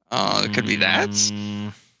die. Oh, it could be that.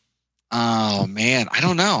 Oh man, I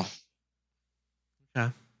don't know. Okay.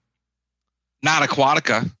 Not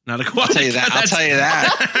Aquatica. Not Aquatica. I'll tell you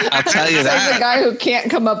that. I'll tell you that. Like the guy who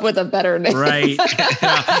can't come up with a better name. Right.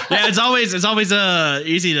 Yeah, it's always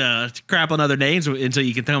easy to crap on other names until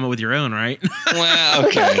you can come up with your own, right? Well,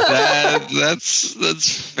 okay.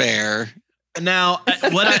 That's fair. Now,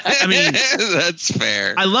 I mean, that's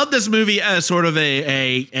fair. I love this movie as sort of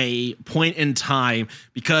a point in time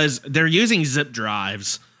because they're using zip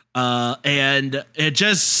drives. And it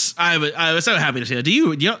just, I was so happy to see that. Do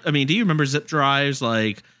you remember zip drives?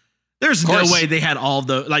 Like, there's no way they had all of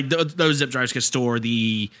those zip drives could store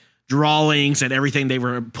the drawings and everything they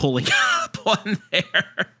were pulling up on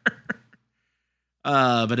there.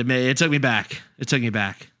 But it took me back. It took me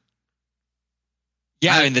back.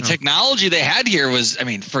 Yeah, I mean, the technology they had here was, I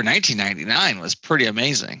mean, for 1999 was pretty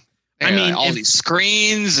amazing. I mean, all these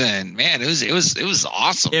screens and man, it was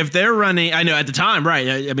awesome. If they're running, I know at the time,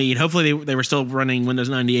 right? I mean, hopefully they were still running Windows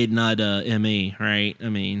 98, not ME, right? I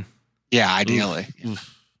mean, yeah, ideally,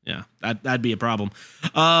 yeah, that'd be a problem.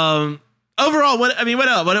 Overall, what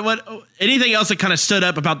anything else that kind of stood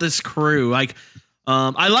up about this crew? Like,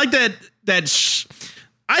 I like that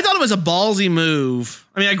I thought it was a ballsy move.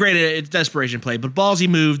 I mean, granted, it's desperation play, but ballsy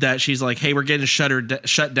move that she's like, hey, we're getting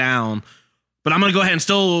shut down, but I'm going to go ahead and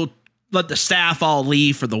still let the staff all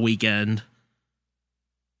leave for the weekend.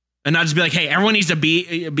 And not just be like, hey, everyone needs to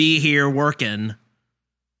be here working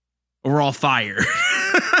or we're all fired.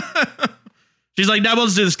 She's like, no, we'll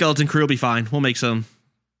just do the skeleton crew. It'll be fine. We'll make some.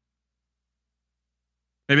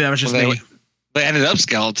 Maybe that was just me. They ended up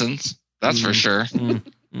skeletons. That's for sure.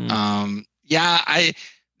 Yeah,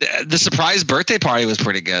 the surprise birthday party was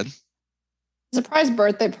pretty good. Surprise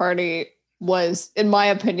birthday party was, in my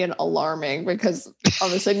opinion, alarming because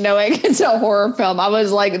obviously knowing it's a horror film, I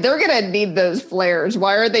was like, they're going to need those flares.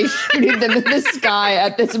 Why are they shooting them in the sky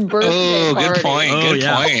at this birthday party? Good point. Good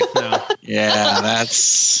point. Yeah,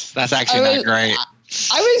 that's actually not great.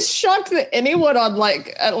 I was shocked that anyone on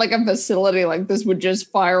at a facility like this would just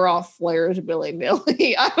fire off flares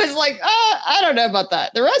willy-nilly. I was like, I don't know about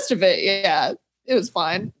that. The rest of it, yeah, it was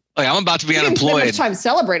fine. Like, I'm about to be unemployed. Didn't spend much time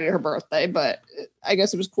celebrating her birthday, but I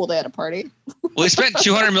guess it was cool they had a party. Well, they spent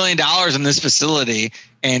 $200 million in this facility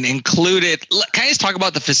and included. Can I just talk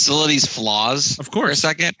about the facility's flaws? Of course. For a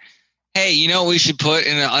second. Hey, you know what we should put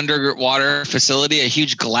in an underwater facility? A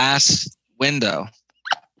huge glass window.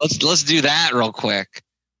 Let's do that real quick.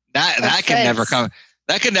 That could never come.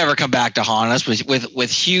 That could never come back to haunt us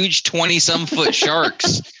with huge 20-some foot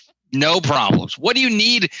sharks. No problems. What do you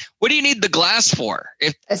need? What do you need the glass for?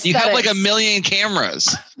 If you have like 1 million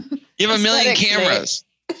cameras, you have 1 million cameras.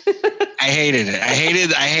 I hated it. I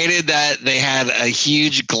hated that they had a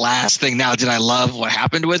huge glass thing. Now, did I love what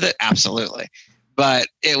happened with it? Absolutely. But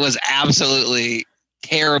it was absolutely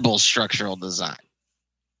terrible structural design.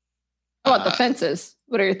 How about the fences?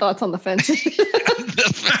 What are your thoughts on the fences?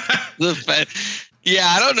 Yeah,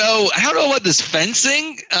 I don't know about this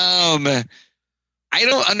fencing. I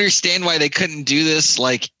don't understand why they couldn't do this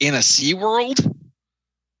like in a SeaWorld.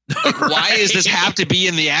 Like, why does this have to be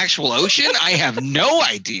in the actual ocean? I have no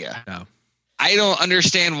idea. No. I don't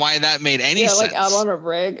understand why that made any sense. Like out on a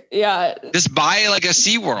rig. Yeah. Just buy like a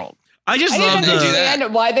SeaWorld. I just love to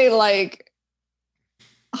understand why they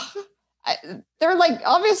they're like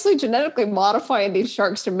obviously genetically modifying these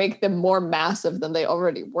sharks to make them more massive than they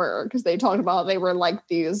already were, because they talked about they were like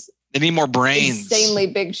these. They need more brains. Insanely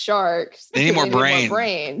big sharks. They need more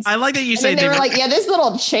brains. I like that you say they were like, yeah, this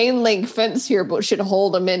little chain link fence here should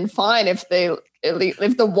hold them in fine if the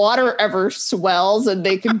water ever swells and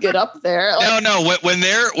they can get up there. Like, no. When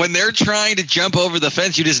they're trying to jump over the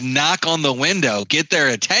fence, you just knock on the window, get their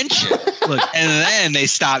attention, and then they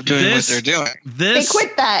stop doing what they're doing. They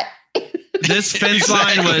quit that. This fence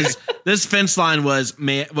line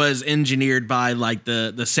was engineered by like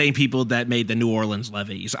the same people that made the New Orleans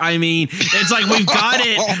levees. I mean, it's like we've got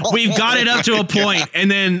it up to a point, and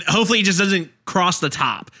then hopefully it just doesn't cross the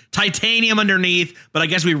top. Titanium underneath, but I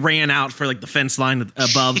guess we ran out for like the fence line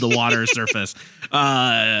above the water surface.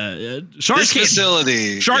 Sharks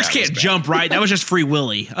can't jump, right? That was just Free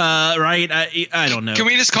Willy, right? I don't know. Can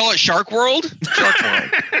we just call it Shark World? Shark World.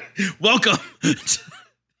 Welcome.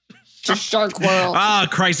 To Shark World. Oh,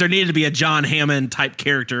 Christ, there needed to be a John Hammond type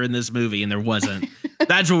character in this movie, and there wasn't.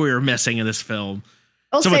 That's what we were missing in this film.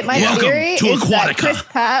 I'll say my theory is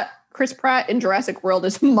that Chris Pratt in Jurassic World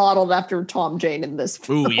is modeled after Tom Jane in this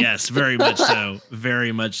film. Oh, yes, very much so.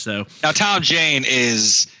 Very much so. Now, Tom Jane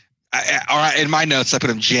is, all right, in my notes, I put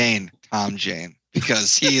him Tom Jane,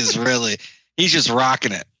 because he is really, he's just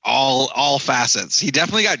rocking it, all facets. He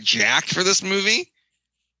definitely got jacked for this movie.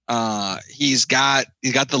 He's got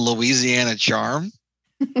the Louisiana charm.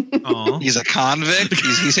 Aww. He's a convict.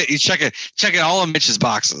 He's checking all of Mitch's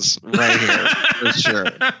boxes right here for sure.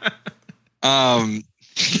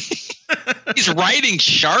 He's riding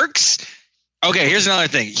sharks. Okay, here's another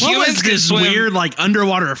thing. What was this weird like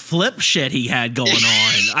underwater flip shit he had going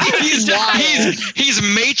on? He's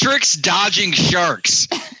Matrix dodging sharks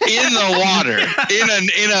in the water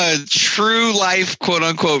in a true life quote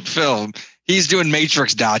unquote film. He's doing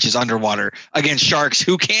Matrix dodges underwater against sharks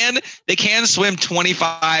who can swim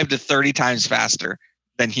 25 to 30 times faster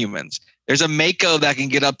than humans. There's a Mako that can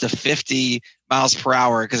get up to 50 miles per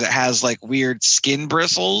hour because it has like weird skin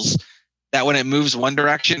bristles that when it moves one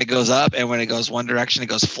direction, it goes up, and when it goes one direction, it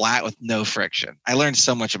goes flat with no friction. I learned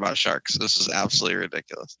so much about sharks. This is absolutely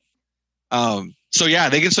ridiculous. So yeah,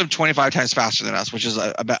 they can swim 25 times faster than us, which is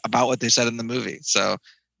about what they said in the movie. So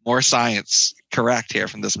more science correct here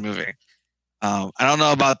from this movie. I don't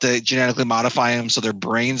know about the genetically modifying them so their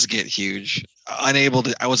brains get huge. I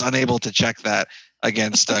was unable to check that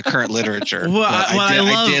against current literature.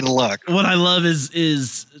 I did look. What I love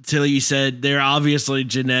is Tilly, you said they're obviously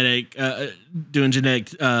doing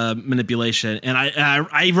genetic manipulation, and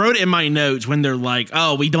I wrote in my notes when they're like,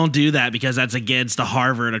 "Oh, we don't do that because that's against the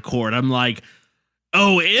Harvard Accord." I'm like,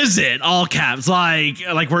 "Oh, is it?" All caps,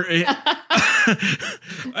 like we're.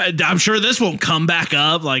 I'm sure this won't come back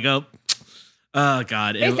up. Like, oh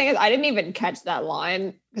God. The thing is, I didn't even catch that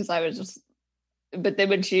line because I was just. But then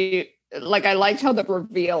when I liked how the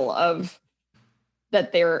reveal of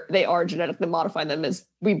that they are genetically modifying them is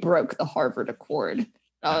we broke the Harvard Accord.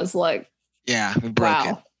 I was like, yeah, we broke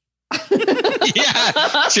it.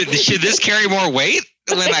 Yeah. Should this carry more weight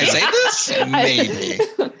when I say this? Maybe.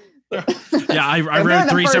 Yeah, I wrote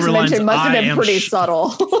three separate lines. Must have been pretty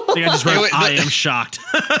subtle. I think I just wrote, I am shocked.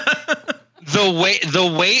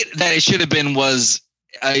 The weight that it should have been was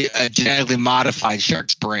a genetically modified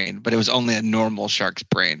shark's brain, but it was only a normal shark's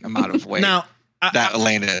brain amount of weight. Now, that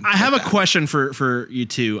landed. I have a question for you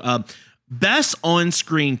two. Best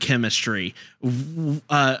on-screen chemistry.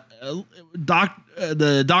 The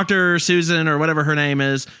Dr. Susan or whatever her name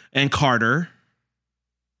is, and Carter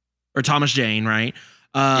or Thomas Jane, right?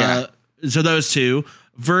 Yeah. So those two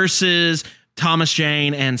versus Thomas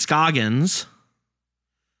Jane and Scoggins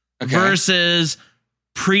versus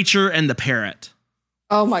Preacher and the Parrot.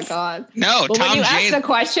 Oh my God. No, well, Tom when you Jane. asked the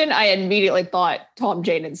question, I immediately thought Tom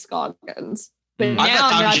Jane and Scoggins. But now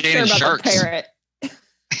I'm not sure about Sharks. the Parrot.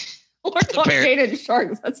 Or Tom Jane and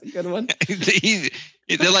Sharks. That's a good one.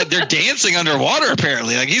 They're dancing underwater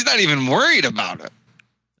apparently. Like he's not even worried about it.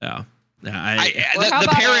 Yeah. The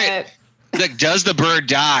parrot. Like, does the bird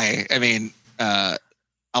die? I mean, a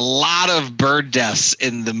lot of bird deaths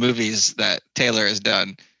in the movies that Taylor has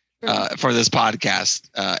done for this podcast,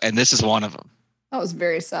 and this is one of them. That was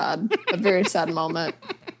very sad. A very sad moment.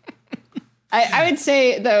 I would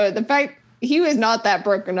say, though, the fact he was not that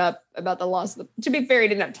broken up about the loss of the... To be fair, he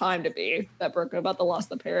didn't have time to be that broken about the loss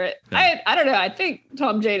of the parrot. Yeah. I don't know. I think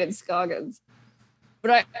Tom Jane and Scoggins.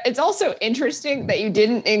 But it's also interesting that you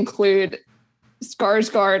didn't include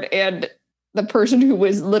Skarsgård and the person who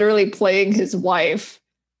was literally playing his wife.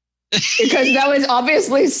 Because that was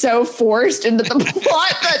obviously so forced into the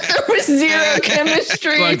plot that there was zero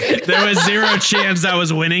chemistry. Like, there was zero chance that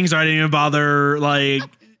was winning, so I didn't even bother. Like,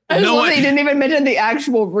 I just love that he didn't even mention the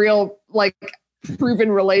actual real, like,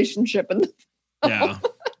 proven relationship. Yeah.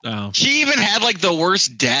 Oh. She even had like the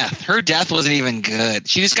worst death. Her death wasn't even good.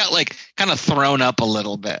 She just got like kind of thrown up a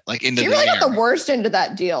little bit, like into. She really got the worst end of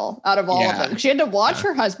that deal out of all of them. She had to watch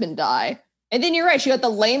her husband die. And then you're right. She got the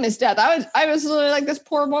lamest death. I was literally like, this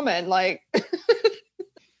poor woman. Like,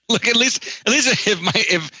 look, at least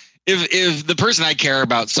if the person I care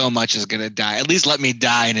about so much is gonna die, at least let me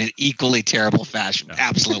die in an equally terrible fashion. No.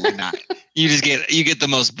 Absolutely not. You get the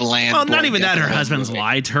most bland. Well, not even that. Her husband's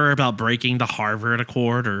lied to her about breaking the Harvard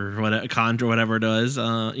Accord or whatever it was.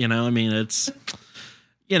 I mean, it's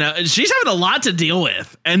she's having a lot to deal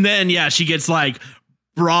with, and then she gets like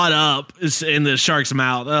brought up in the shark's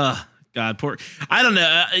mouth. Ugh. God, poor. I don't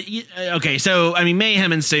know. Okay, so I mean,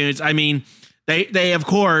 mayhem ensues. I mean, they of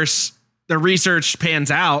course the research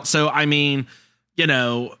pans out. So I mean,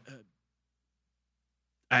 there's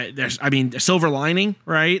silver lining,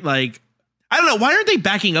 right? Like, I don't know. Why aren't they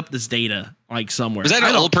backing up this data like somewhere? Was that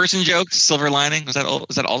an old person joke? Silver lining? Was that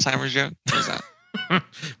Alzheimer's joke? What was that?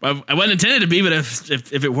 Well, I wasn't intended to be, but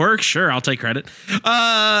if it works, sure, I'll take credit.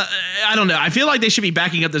 I don't know. I feel like they should be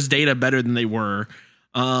backing up this data better than they were.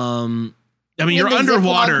 I mean, you're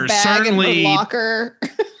underwater. Certainly, locker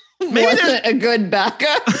maybe wasn't a good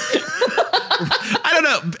backup. I don't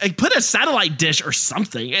know. Put a satellite dish or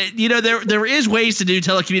something. There is ways to do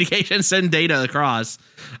telecommunications, send data across.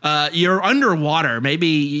 You're underwater. Maybe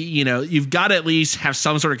you've got to at least have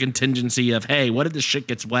some sort of contingency of, hey, what if the shit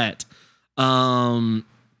gets wet? No.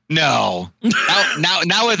 Now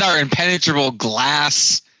with our impenetrable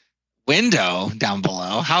glass window down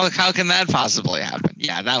below, how can that possibly happen?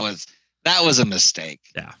 Yeah, that was a mistake.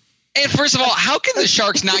 Yeah. And first of all, how can the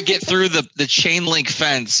sharks not get through the chain link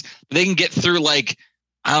fence? They can get through like,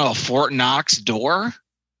 I don't know, Fort Knox door.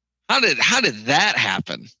 How did that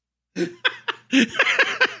happen? Damn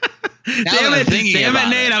it,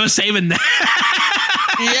 Nate! I was saving that.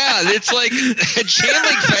 Yeah, it's like a chain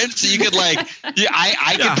link fence. You could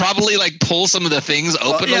I could probably pull some of the things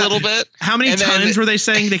open a little bit. How many tons were they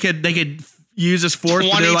saying they could use as force?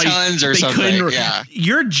 20 tons or something. Yeah.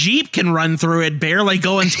 Your Jeep can run through it barely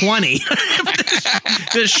going 20.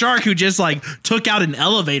 The shark who just took out an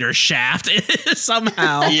elevator shaft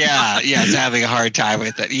somehow. Yeah, it's having a hard time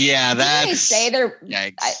with it. Yeah, that's. Didn't they say they're?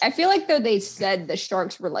 I feel like though they said the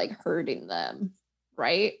sharks were hurting them,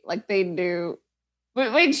 right? They knew,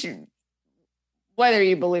 which whether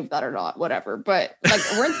you believe that or not, whatever. But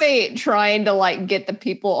weren't they trying to get the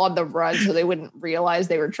people on the run so they wouldn't realize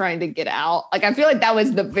they were trying to get out? I feel like that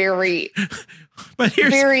was the very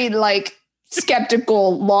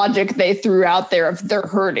skeptical logic they threw out there if they're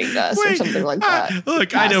hurting us or something like that.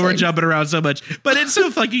 Look, I know we're jumping around so much, but it's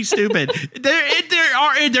so fucking stupid.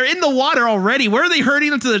 They're in the water already. Where are they hurting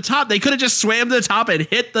them to the top? They could have just swam to the top and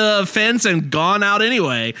hit the fence and gone out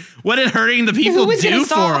anyway. What did hurting the people do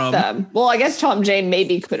for them? Well, I guess Tom Jane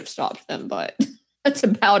maybe could have stopped them, but that's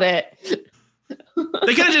about it.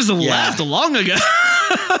 They could have just left long ago.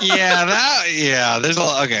 There's a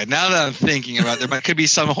lot. Okay, now that I'm thinking about it, there could be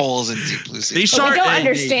some holes in Deep Blue Sea. I don't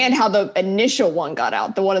understand how the initial one got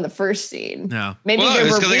out, the one in the first scene. No. Maybe there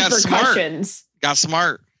were repercussions. Got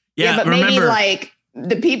smart. Yeah, but maybe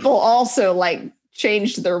the people also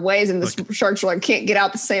changed their ways and the sharks were can't get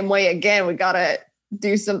out the same way again. We got to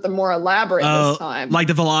do something more elaborate this time. Like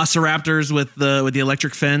the velociraptors with the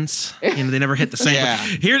electric fence. They never hit the same.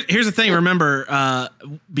 Here's the thing. Remember,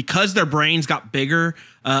 because their brains got bigger,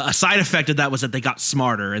 a side effect of that was that they got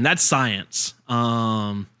smarter, and that's science.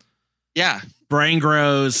 Brain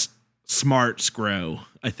grows, smarts grow,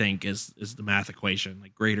 I think is the math equation.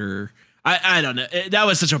 Greater. I don't know. That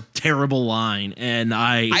was such a terrible line, and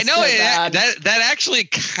I know that actually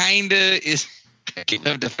kind of is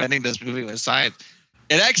defending this movie with science.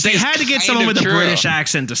 They had to get someone with a British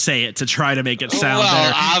accent to say it to try to make it sound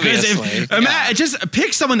better. Obviously. Just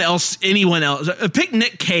pick someone else, anyone else. Pick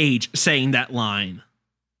Nick Cage saying that line.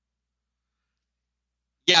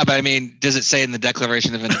 Yeah, but does it say in the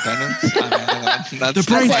Declaration of Independence? The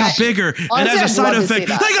brains got bigger, and as a side effect,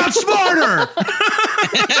 they got smarter.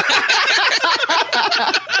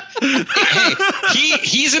 Hey,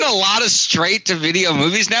 he's in a lot of straight-to-video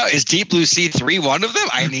movies now. Is Deep Blue Sea 3 one of them?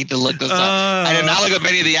 I need to look this up. I did not look up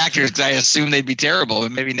any of the actors because I assumed they'd be terrible,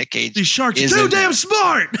 but maybe Nick Cage. These sharks are too damn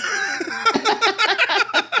smart.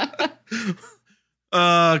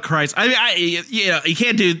 Christ! You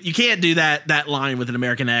can't do that line with an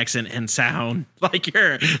American accent and sound like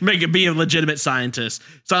make it be a legitimate scientist.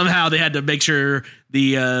 Somehow they had to make sure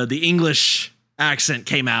the English accent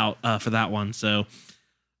came out for that one. So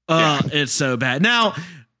it's so bad. Now,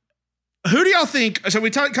 who do y'all think? So we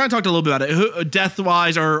kind of talked a little bit about it. Who, death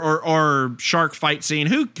wise or shark fight scene?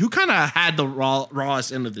 Who kind of had the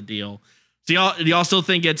rawest end of the deal? So do y'all still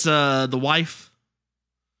think it's the wife?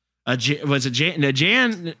 Was it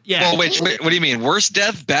Jan? Yeah. Well, what do you mean? Worst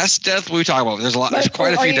death, best death? What are we talking about? There's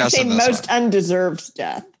quite a few deaths in this. Most undeserved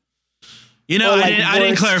death. I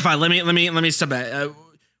didn't clarify. Let me step back.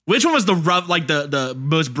 Which one was the rough, the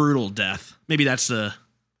most brutal death? Maybe that's the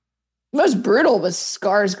most brutal was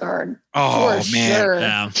Skarsgård. Oh man, sure.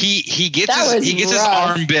 Yeah. He gets his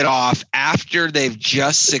arm bit off after they've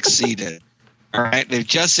just succeeded. All right, they've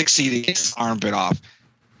just succeeded. Gets his arm bit off.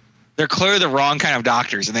 They're clearly the wrong kind of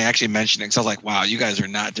doctors, and they actually mentioned it. Because I was like, wow, you guys are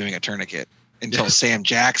not doing a tourniquet until Sam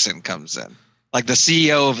Jackson comes in. The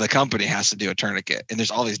CEO of the company has to do a tourniquet, and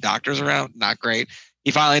there's all these doctors around. Not great.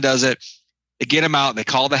 He finally does it. They get him out. They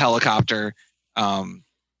call the helicopter.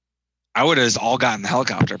 I would have all gotten the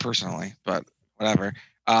helicopter personally, but whatever.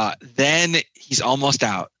 Then he's almost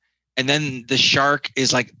out, and then the shark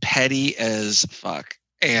is petty as fuck,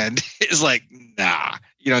 and is nah,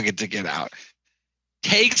 you don't get to get out.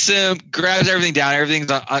 Takes him, grabs everything down, everything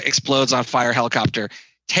explodes on fire, helicopter,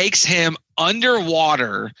 takes him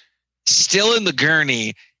underwater, still in the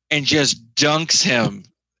gurney, and just dunks him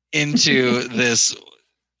into this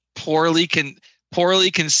poorly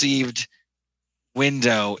conceived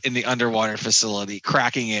window in the underwater facility,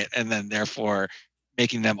 cracking it, and then therefore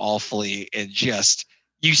making them all flee. And just,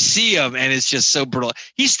 you see him, and it's just so brutal.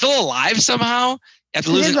 He's still alive somehow after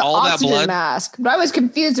losing all that blood. Mask. But I was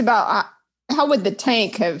confused about how would the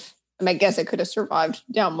tank have? I guess it could have survived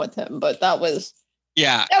down with him, but that was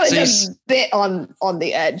a bit on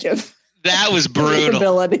the edge of. That was brutal.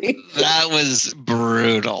 That was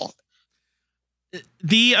brutal.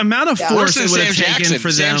 The amount of force it would have taken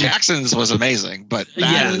for them. Sam Jackson's was amazing, but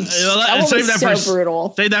that was so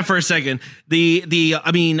brutal. Save that for a second.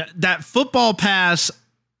 That football pass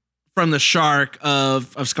from the shark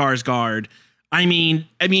of Skarsgård. I mean,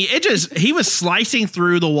 he was slicing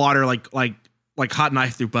through the water like hot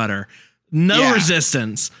knife through butter. No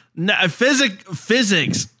resistance. No,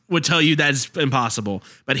 physics would tell you that's impossible.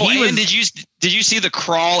 But and did you see the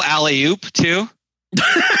crawl alley-oop too?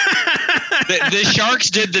 the Sharks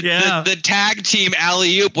did the tag team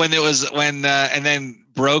alley-oop and then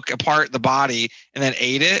broke apart the body and then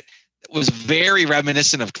ate it. It was very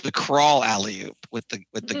reminiscent of the crawl alley-oop with the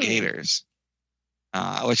Gators,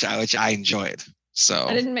 which I enjoyed. So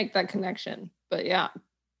I didn't make that connection, but yeah,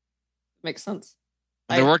 makes sense.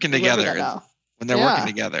 When they're working together,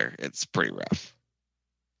 it's pretty rough.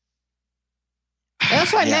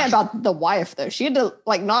 That's what I meant about the wife, though. She had to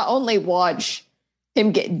not only watch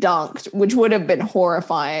him get dunked, which would have been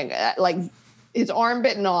horrifying, like his arm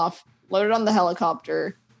bitten off, loaded on the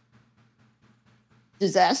helicopter,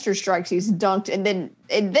 disaster strikes, he's dunked, and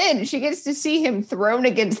then she gets to see him thrown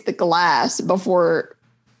against the glass before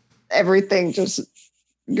everything just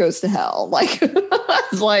goes to hell.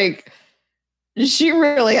 It's like she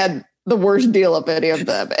really had the worst deal of any of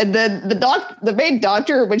them. And then the main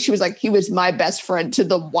doctor, when she was like, he was my best friend to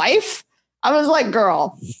the wife, I was like,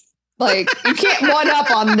 girl, you can't one up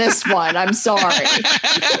on this one. I'm sorry.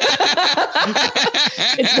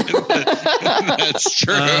 That's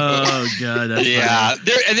true. Oh God. That's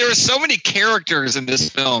funny. There were so many characters in this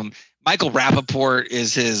film. Michael Rappaport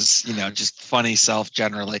is his, just funny self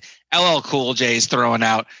generally. LL Cool J's throwing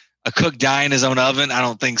out a cook die in his own oven. I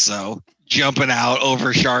don't think so. Jumping out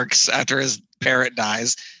over sharks after his parrot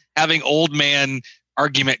dies, having old man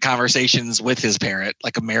argument conversations with his parrot,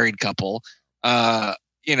 like a married couple.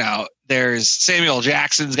 There's Samuel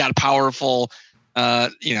Jackson's got a powerful,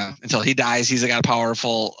 until he dies, he's got a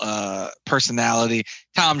powerful personality.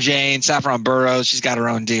 Tom Jane, Saffron Burrows, she's got her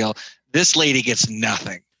own deal. This lady gets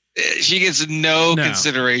nothing. She gets no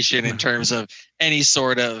consideration in terms of any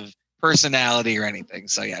sort of personality or anything.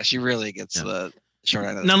 So yeah, she really gets the short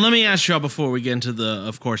end of Now let me ask y'all before we get into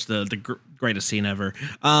the greatest scene ever.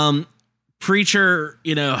 Preacher,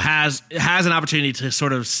 has an opportunity to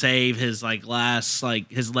sort of save his last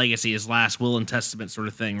his legacy, his last will and testament sort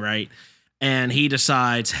of thing, right? And he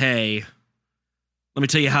decides, hey, let me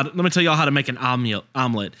tell y'all how to make an omelet.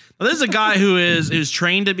 Now, this is a guy who's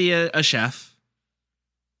trained to be a chef,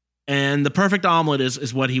 and the perfect omelet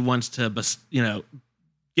is what he wants to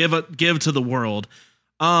give to the world.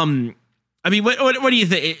 I mean, what do you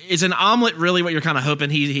think? Is an omelet really what you're kind of hoping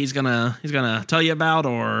he's gonna tell you about,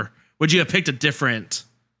 or would you have picked a different?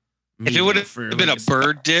 If it would have been a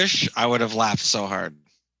bird dish, I would have laughed so hard.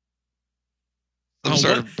 Some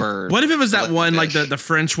sort of bird. What if it was that one dish, like the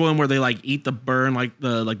French one where they eat the bird,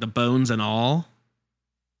 the bones and all?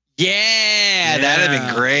 Yeah, that'd have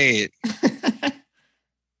been great.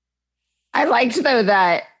 I liked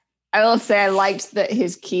that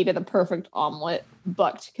his key to the perfect omelet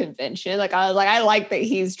bucked convention. I like that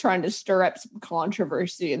he's trying to stir up some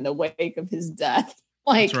controversy in the wake of his death.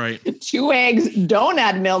 That's right. 2 eggs, don't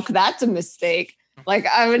add milk. That's a mistake. I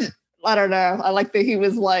don't know. I like that he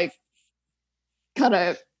was kind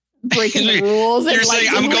of breaking the rules and saying,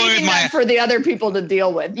 I'm going with my for the other people to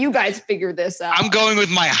deal with. You guys figure this out. I'm going with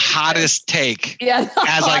my hottest take. Yeah,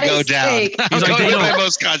 as I go down. I'm going with my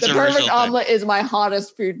most controversial. The perfect omelet is my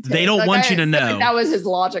hottest food take. They don't want you to know. That was his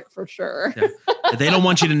logic for sure. Yeah. They don't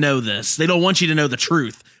want you to know this. They don't want you to know the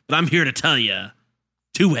truth. But I'm here to tell you,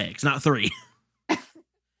 2 eggs, not 3.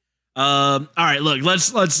 All right, look,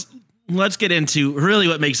 let's get into really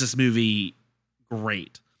what makes this movie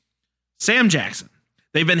great. Sam Jackson.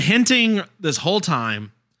 They've been hinting this whole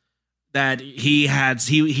time that he had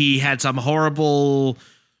some horrible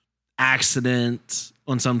accident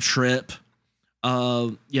on some trip,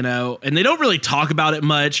 and they don't really talk about it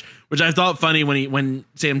much, which I thought funny when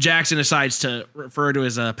Sam Jackson decides to refer to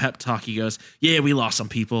his pep talk. He goes, "Yeah, we lost some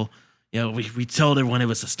people. We told everyone it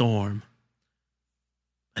was a storm,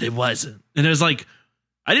 but it wasn't." And it was like,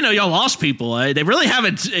 I didn't know y'all lost people. They really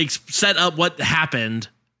haven't set up what happened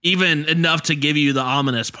even enough to give you the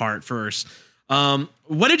ominous part first.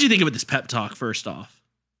 What did you think of this pep talk first off?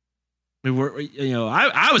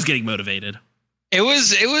 I was getting motivated. It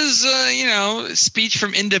was speech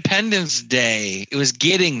from Independence Day. It was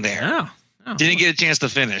getting there. Oh. Didn't get a chance to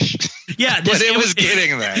finish. Yeah, but it was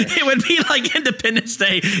getting there. It would be like Independence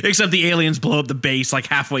Day, except the aliens blow up the base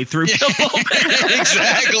halfway through.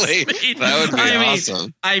 Exactly. That would be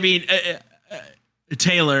awesome. I mean,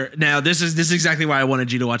 Taylor. Now this is exactly why I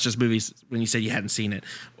wanted you to watch this movie when you said you hadn't seen it.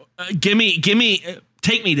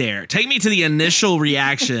 Take me there. Take me to the initial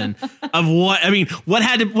reaction of what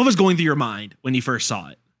was going through your mind when you first saw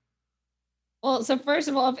it. Well, so first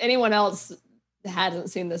of all, if anyone else hasn't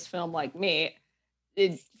seen this film like me,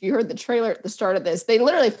 if you heard the trailer at the start of this, they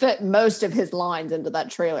literally fit most of his lines into that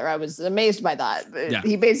trailer. I was amazed by that. Yeah.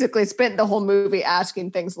 He basically spent the whole movie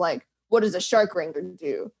asking things like, what does a shark wrangler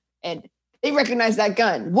do? And they recognize that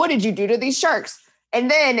gun. What did you do to these sharks? And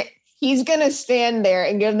then he's going to stand there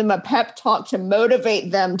and give them a pep talk to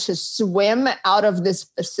motivate them to swim out of this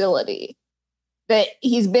facility that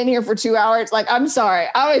he's been here for 2 hours. Like, I'm sorry.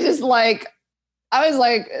 I was like,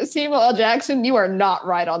 Samuel L. Jackson, you are not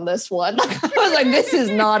right on this one. I was like, this is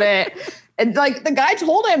not it. And like the guy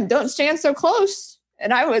told him, don't stand so close.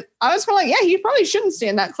 And I was kind of like, yeah, he probably shouldn't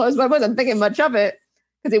stand that close, but I wasn't thinking much of it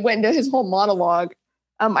because he went into his whole monologue.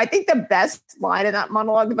 I think the best line in that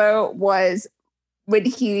monologue though was when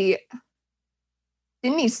didn't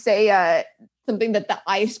he say something that the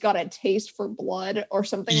ice got a taste for blood or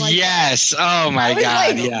something like that? Yes. Oh my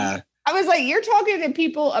God. Yeah. I was like, you're talking to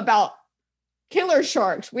people about killer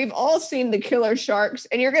sharks. We've all seen the killer sharks,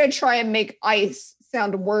 and you're going to try and make ice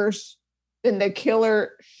sound worse than the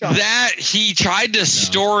killer shark. That he tried to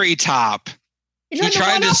story top. He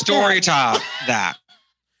tried to story top that.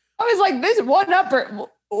 I was like, this one-upper,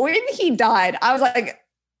 when he died, I was like,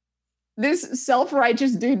 this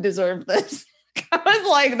self-righteous dude deserved this. I was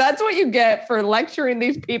like, that's what you get for lecturing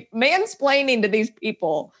these people, mansplaining to these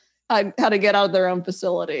people how to get out of their own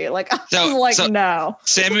facility. Like, I was like, no.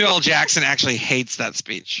 Samuel L. Jackson actually hates that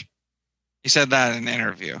speech. He said that in an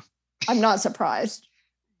interview. I'm not surprised.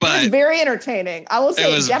 But it was very entertaining. I will say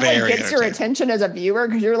it definitely gets your attention as a viewer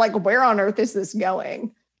because you're like, where on earth is this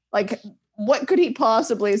going? Like, what could he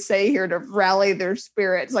possibly say here to rally their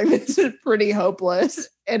spirits? Like, this is pretty hopeless.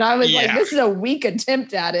 And I was like, this is a weak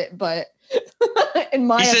attempt at it, but in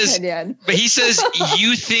my opinion. But he says,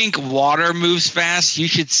 you think water moves fast? You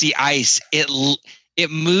should see ice. It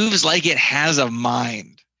moves like it has a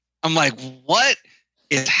mind. I'm like, what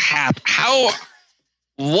is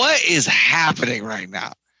what is happening right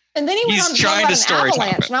now? And then he went on to talk about an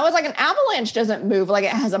avalanche. And I was like, an avalanche doesn't move like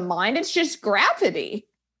it has a mind. It's just gravity.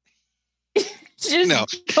 It's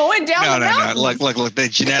just going down the mountain. No. Look. They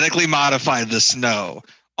genetically modified the snow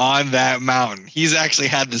on that mountain. He's actually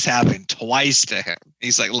had this happen twice to him.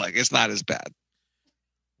 He's like, look, it's not as bad.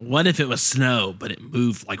 What if it was snow, but it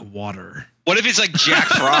moved like water? What if it's like Jack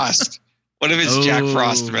Frost? What if it's Jack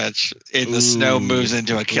Frost, Mitch, and the snow moves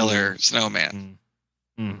into a killer snowman?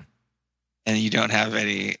 And you don't have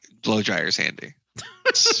any blow dryers handy.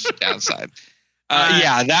 Downside.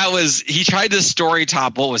 He tried to story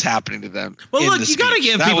top what was happening to them. Well, look, you got to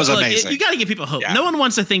give people amazing. You got to give people hope. Yeah. No one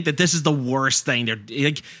wants to think that this is the worst thing.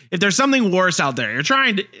 Like, if there's something worse out there, you're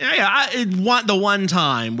trying to. I want the one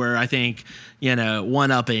time where I think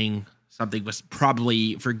one upping something was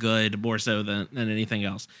probably for good more so than anything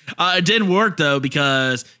else. It did work though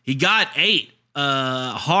because he got ate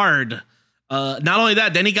hard. Not only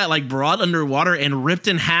that, then he got like brought underwater and ripped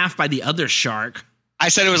in half by the other shark. I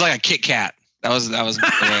said it was like a Kit Kat. That was the way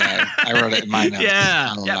I wrote it in my notes.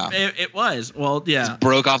 Yeah, it was. Well, yeah. Just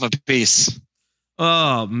broke off a piece.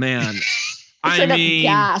 Oh, man. I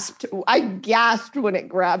gasped. I gasped when it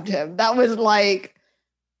grabbed him. That was like,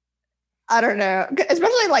 I don't know.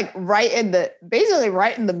 Especially like right in the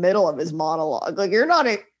middle of his monologue. Like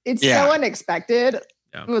it's so unexpected.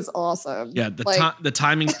 Yeah. It was awesome. Yeah, the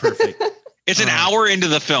timing's perfect. It's an hour into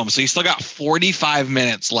the film, so you still got 45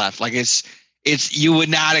 minutes left. Like it's you would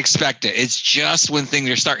not expect it. It's just when things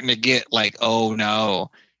are starting to get like, oh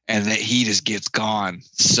no, and that he just gets gone.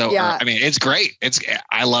 So I mean, it's great.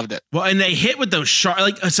 I loved it. Well, and they hit with those sharp,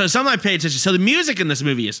 like, so something I paid attention. So the music in this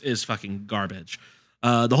movie is fucking garbage.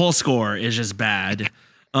 The whole score is just bad.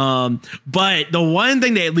 But the one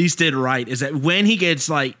thing they at least did right is that when he gets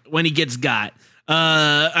got,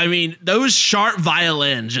 I mean, those sharp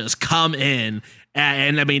violins just come in.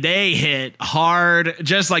 And I mean, they hit hard,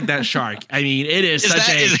 just like that shark. I mean, it is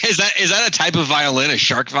such is that a type of violin, a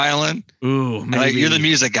shark violin? Ooh, maybe. Like, you're the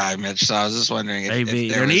music guy, Mitch. So I was just wondering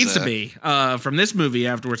if there needs to be from this movie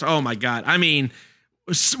afterwards. Oh my God! I mean,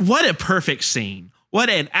 what a perfect scene! What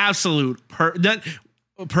an absolute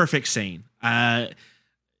perfect scene. You're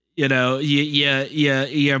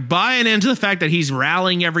buying into the fact that he's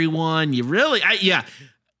rallying everyone. You really,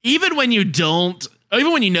 even when you don't.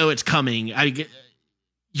 Even when you know it's coming,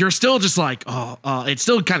 you're still just like, it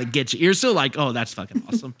still kind of gets you. You're still like, oh, that's fucking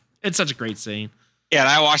awesome. It's such a great scene. Yeah, and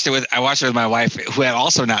I watched it with my wife, who had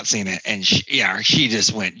also not seen it, and she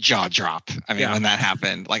just went jaw drop. I mean, when that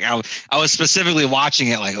happened, like I was specifically watching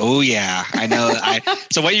it, like, oh yeah, I know.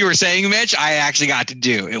 So what you were saying, Mitch, I actually got to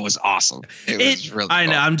do. It was awesome. It was really. I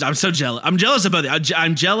know. I'm so jealous. I'm jealous about it.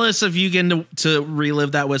 I'm jealous of you getting to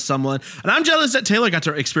relive that with someone, and I'm jealous that Taylor got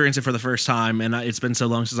to experience it for the first time. And it's been so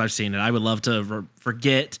long since I've seen it. I would love to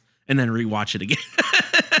forget and then rewatch it again.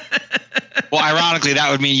 Well, ironically,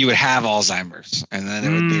 that would mean you would have Alzheimer's, and then it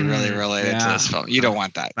would be really related to this film. You don't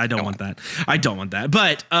want that. I don't want that. I don't want that.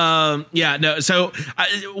 But yeah, no. So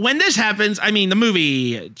when this happens, I mean, the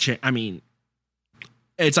movie. I mean,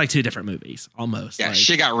 it's like two different movies almost. Yeah, like,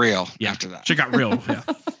 shit got real after that. Shit got real. Yeah.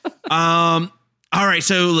 All right.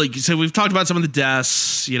 So we've talked about some of the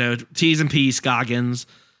deaths. You know, T's and P's Goggins,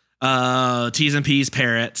 T's and P's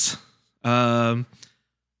Parrots.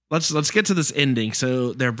 Let's get to this ending.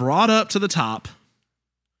 So they're brought up to the top,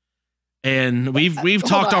 and we've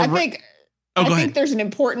talked already. I think there's an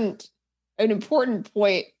important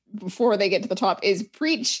point before they get to the top is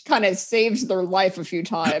Preach kind of saves their life a few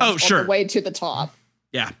times on the way to the top.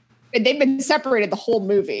 Yeah. And they've been separated the whole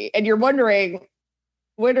movie, and you're wondering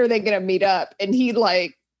when are they going to meet up? And he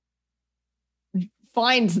like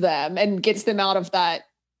finds them and gets them out of that.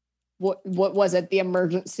 What was it? The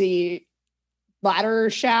emergency ladder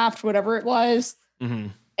shaft, whatever it was,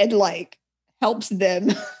 and like helps them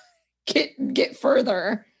get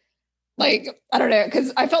further. Like, I don't know,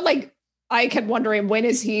 because I felt like I kept wondering when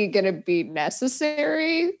is he going to be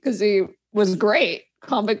necessary, because he was great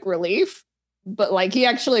comic relief, but like he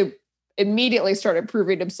actually immediately started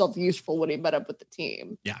proving himself useful when he met up with the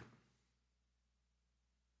team. Yeah.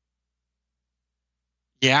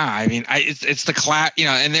 Yeah, I mean, it's the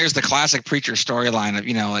and there's the classic Preacher storyline of,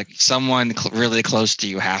 like someone really close to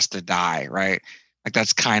you has to die, right? Like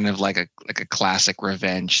that's kind of like a classic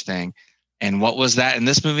revenge thing. And what was that in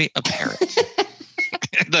this movie? A parrot.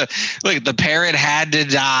 the parrot had to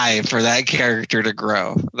die for that character to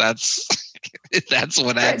grow. That's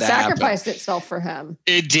what had to happen. It sacrificed itself for him.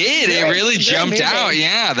 It did. It really jumped out.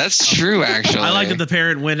 Yeah, that's true, actually. I like that the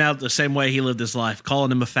parrot went out the same way he lived his life,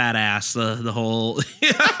 calling him a fat ass the whole...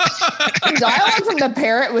 The dialogue from the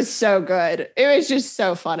parrot was so good. It was just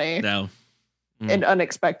so funny. No. And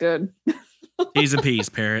unexpected. T's and P's,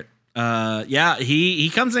 parrot. Yeah, he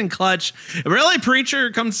comes in clutch. Really, Preacher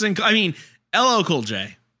comes in... I mean, LL Cool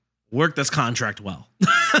J worked this contract well.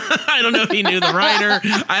 I don't know if he knew the writer.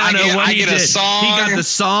 I don't know what he did. He got the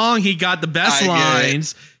song. He got the best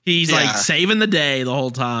lines. He's like saving the day the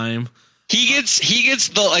whole time. He gets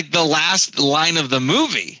the last line of the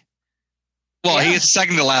movie. Well, he gets the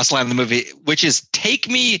second to last line of the movie, which is take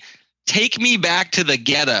me back to the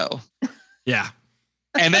ghetto. Yeah.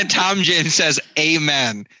 And then Tom Jane says,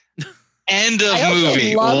 amen. End of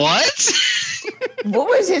movie. What? What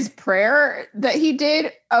was his prayer that he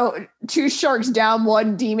did? Oh, 2 sharks down,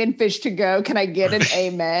 1 demon fish to go. Can I get an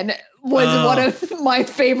amen? Was one of my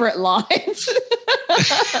favorite lines.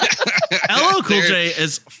 LL Cool J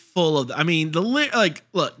is full of. I mean, look,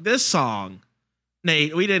 this song,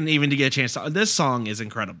 Nate. We didn't even get a chance to. This song is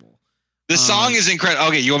incredible. The song is incredible.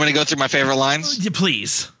 Okay, you want me to go through my favorite lines?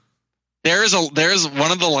 Please. There's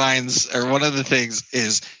one of the lines, or one of the things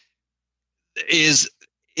is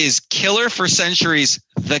Killer for Centuries,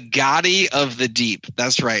 the Gotti of the deep.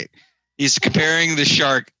 That's right. He's comparing the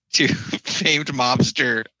shark to famed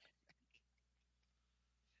mobster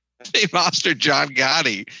John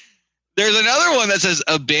Gotti. There's another one that says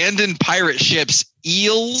abandoned pirate ships,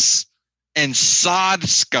 eels, and sod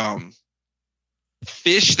scum.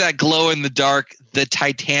 Fish that glow in the dark, the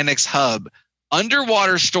Titanic's hub.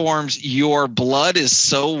 Underwater storms, your blood is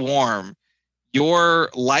so warm. Your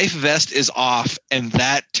life vest is off, and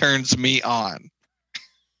that turns me on.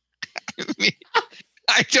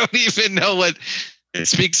 I don't even know what it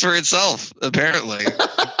speaks for itself, apparently.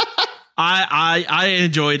 I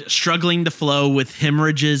enjoyed struggling to flow with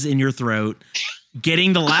hemorrhages in your throat,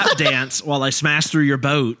 getting the lap dance while I smash through your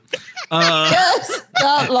boat. Yes,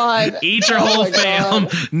 that line. Eat your whole fam,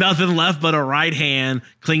 nothing left but a right hand,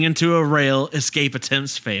 clinging to a rail, escape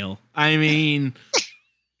attempts fail. I mean...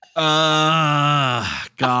 God,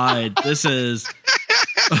 this is.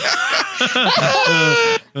 Do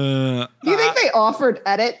you think they offered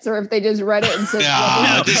edits, or if they just read it and said,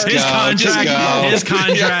 no, his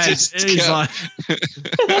contract is like.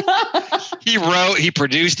 He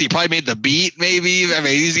produced, he probably made the beat, maybe. I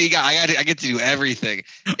mean, I get to do everything.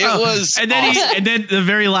 It was, and then awesome. And then the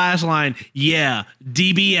very last line, yeah,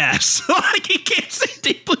 DBS. Like he can't say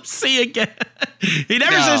Deep Blue Sea again. He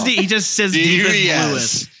never says he just says Deepest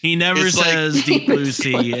Bluest. He never says Deep Blue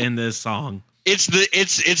Sea in this song. It's the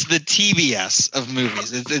TBS of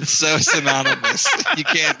movies. It's so synonymous. You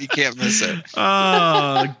can't miss it.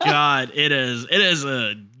 Oh God, it is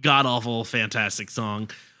a god awful fantastic song.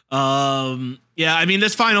 Yeah, I mean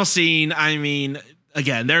this final scene. I mean,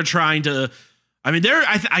 again, they're trying to. I mean,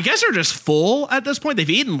 I guess they're just full at this point. They've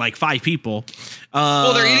eaten like 5 people.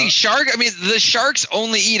 Well, they're eating shark. I mean, the sharks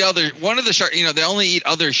only eat other. One of the shark. They only eat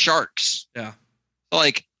other sharks. Yeah.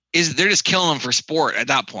 Like is they're just killing them for sport at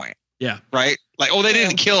that point. Yeah. Right. Like, oh, they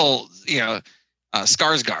didn't kill,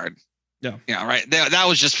 Skarsgård. Yeah. Yeah. Right. That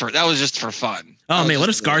was just for fun. Oh man, what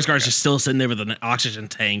if Skarsgård's just still sitting there with an oxygen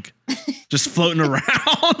tank, just floating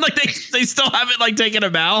around? Like they still haven't like taken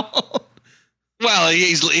him out. Well,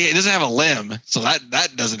 he doesn't have a limb, so that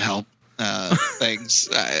doesn't help things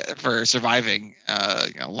for surviving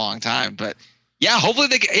a long time. But yeah, hopefully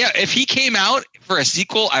if he came out for a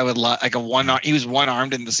sequel, I would love he was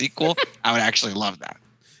one-armed in the sequel. I would actually love that.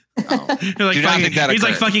 He's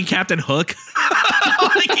like fucking Captain Hook.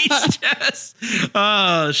 Like he's just,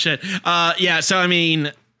 oh shit. Yeah. So I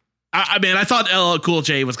mean, I thought LL Cool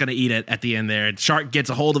J was gonna eat it at the end there. Shark gets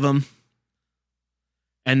a hold of him,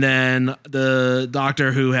 and then the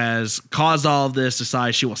doctor who has caused all of this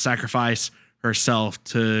decides she will sacrifice herself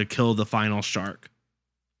to kill the final shark.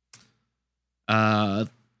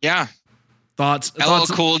 Yeah. Thoughts? LL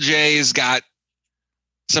Cool J's got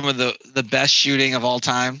some of the best shooting of all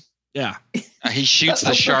time. Yeah. He shoots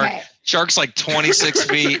the shark. Okay. Shark's like 26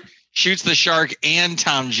 feet. Shoots the shark and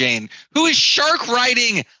Tom Jane, who is shark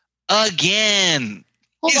riding again.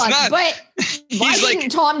 Hold on, but why didn't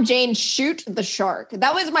Tom Jane shoot the shark?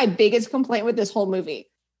 That was my biggest complaint with this whole movie.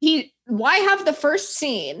 Why have the first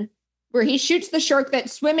scene where he shoots the shark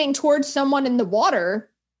that's swimming towards someone in the water,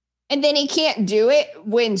 and then he can't do it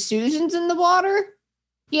when Susan's in the water?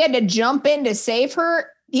 He had to jump in to save her.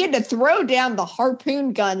 He had to throw down the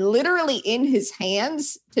harpoon gun literally in his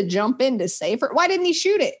hands to jump in to save her. Why didn't he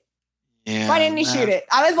shoot it? Yeah, why didn't he shoot it?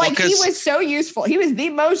 I was like, he was so useful. He was the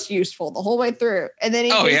most useful the whole way through. And then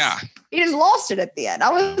he just lost it at the end.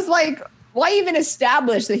 I was like, why even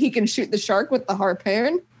establish that he can shoot the shark with the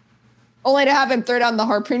harpoon? Only to have him throw down the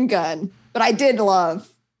harpoon gun. But I did love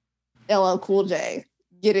LL Cool J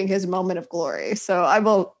getting his moment of glory. So I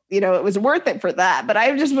will, it was worth it for that. But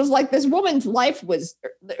I just was like, this woman's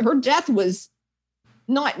her death was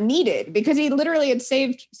not needed because he literally had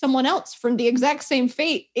saved someone else from the exact same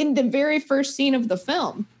fate in the very first scene of the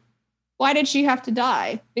film. Why did she have to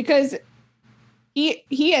die? Because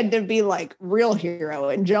he had to be like real hero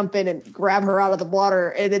and jump in and grab her out of the water,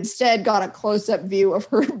 and instead got a close-up view of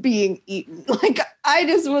her being eaten. Like, I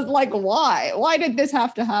just was like, why? Why did this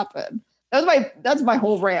have to happen? That's my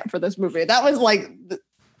whole rant for this movie. That was like,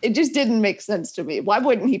 it just didn't make sense to me. Why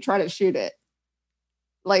wouldn't he try to shoot it?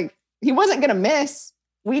 Like, he wasn't going to miss.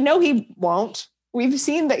 We know he won't. We've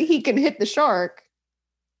seen that he can hit the shark.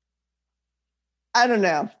 I don't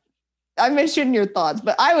know. I'm interested in your thoughts,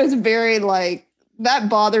 but I was very like, that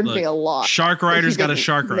bothered me a lot. Shark rider's got a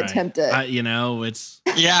shark ride. Attempt it. It's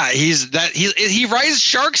he rides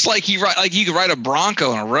sharks like you could ride a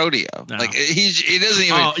bronco in a rodeo. No. Like he doesn't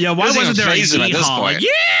even. Oh yeah, why wasn't there a yeehaw? Like,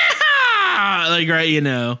 yeah, like right,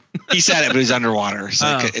 He said it, but he's underwater,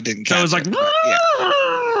 so it didn't. So it was like,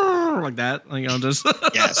 like that. Like I'll just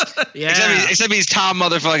yes, yeah. Except he's Tom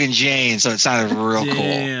motherfucking Jane, so it sounded real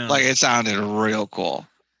cool. Like it sounded real cool.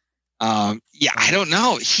 Yeah, I don't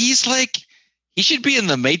know. He's like. He should be in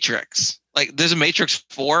the Matrix. Like, there's a Matrix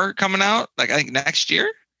 4 coming out, like I think next year.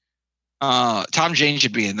 Tom Jane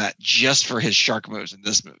should be in that just for his shark moves in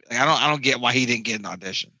this movie. Like, I don't get why he didn't get an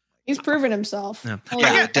audition. He's proven himself.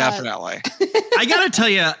 Yeah, definitely. I gotta tell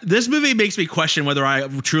you, this movie makes me question whether I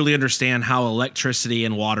truly understand how electricity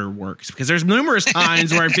and water works, because there's numerous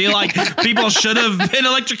times where I feel like people should have been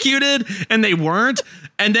electrocuted and they weren't,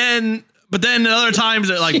 but then other times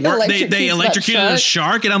like they electrocuted a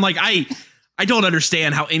shark, and I'm like, I don't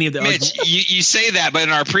understand how any of the. Mitch, you say that, but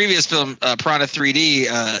in our previous film, Piranha 3D,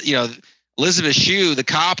 Elizabeth Shue, the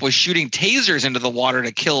cop, was shooting tasers into the water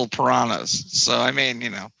to kill piranhas. So I mean,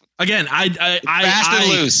 again, fast and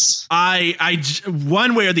loose. I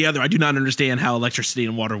one way or the other, I do not understand how electricity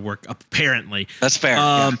and water work. Apparently, that's fair.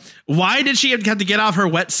 Why did she have to get off her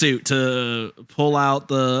wetsuit to pull out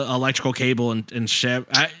the electrical cable and ship?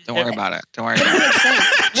 Don't worry about it. Don't worry about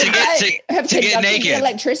it. to get naked.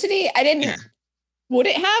 Electricity? I didn't. Yeah. Would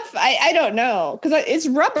it have? I don't know, because it's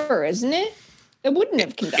rubber, isn't it? It wouldn't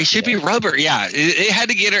have conducted. It should be rubber. Yeah, it had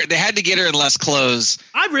to get her. They had to get her in less clothes.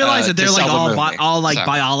 I realize that they're like all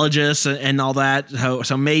biologists and all that.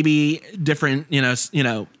 So maybe different.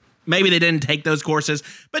 Maybe they didn't take those courses,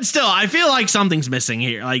 but still, I feel like something's missing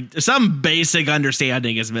here. Like some basic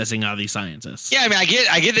understanding is missing of these scientists. Yeah, I mean, I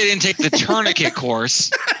get they didn't take the tourniquet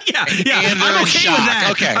course. yeah, I'm okay with that.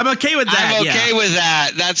 Okay, I'm okay with that. I'm okay with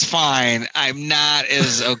that. That's fine. I'm not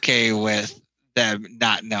as okay with them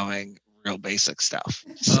not knowing real basic stuff.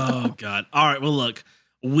 So. Oh God! All right. Well, look,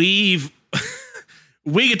 we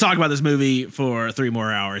could talk about this movie for 3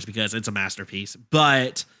 more hours because it's a masterpiece,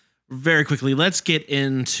 but. Very quickly, let's get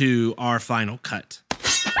into our final cut.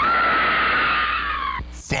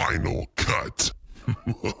 final cut.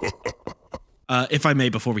 If I may,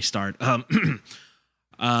 before we start,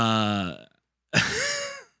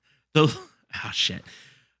 shit.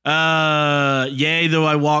 Yea, though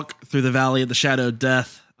I walk through the valley of the shadow of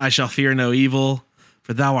death, I shall fear no evil,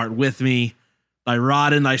 for thou art with me. Thy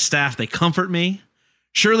rod and thy staff, they comfort me.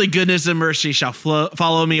 Surely goodness and mercy shall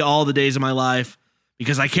follow me all the days of my life,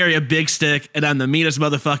 because I carry a big stick and I'm the meanest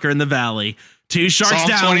motherfucker in the valley. 2 sharks Psalm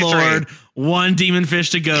down, 23. Lord. 1 demon fish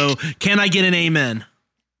to go. Can I get an amen?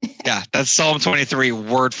 Yeah, that's Psalm 23,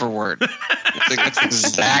 word for word. That's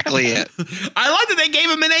exactly it. I like that they gave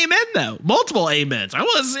him an amen, though. Multiple amens. I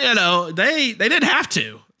was, they didn't have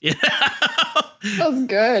to. Yeah, That was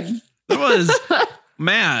good. that was,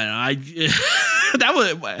 man. That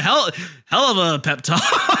was hell of a pep talk.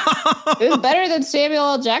 It was better than Samuel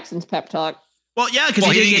L. Jackson's pep talk. Well, yeah, because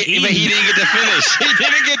he didn't get eaten. But he didn't get to finish. He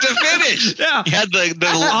didn't get to finish. Yeah, he had the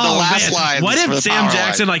last line. What if Sam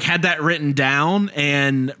Jackson had that written down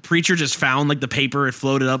and Preacher just found the paper, it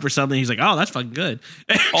floated up or something? He's like, oh, that's fucking good.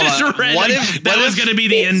 Just read that was going to be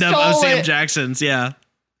the end of Sam Jackson's. Yeah.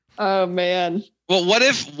 Oh man. Well, what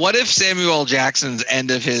if Samuel L. Jackson's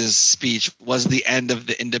end of his speech was the end of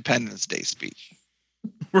the Independence Day speech?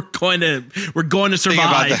 We're going to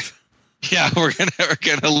survive. Yeah, we're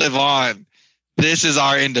gonna live on. This is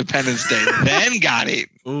our Independence Day. Then got it.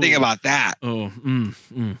 Think about that. Oh,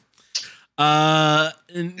 there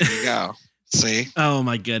you go. See? Oh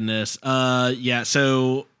my goodness. Yeah.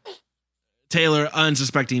 So Taylor,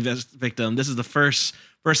 unsuspecting victim. This is the first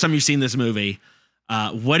time you've seen this movie.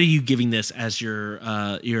 What are you giving this as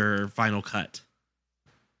your final cut?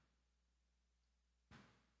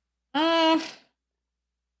 I'd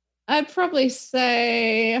probably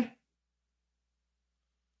say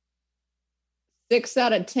 6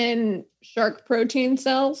 out of 10 shark protein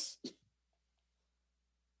cells.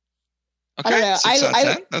 Okay, I don't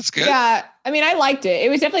know. That's good. Yeah, I mean, I liked it. It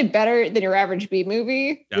was definitely better than your average B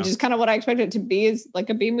movie, which is kind of what I expected it to be, is like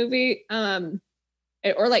a B movie, or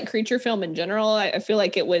like creature film in general. I feel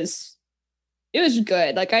like it was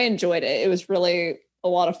good. Like, I enjoyed it. It was really a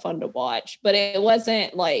lot of fun to watch, but it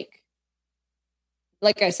wasn't like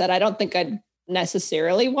I said, I don't think I'd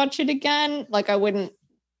necessarily watch it again. Like, I wouldn't,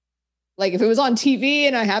 like, if it was on TV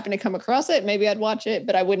and I happened to come across it, maybe I'd watch it,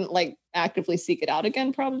 but I wouldn't actively seek it out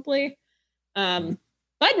again, probably. I'd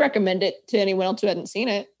recommend it to anyone else who hadn't seen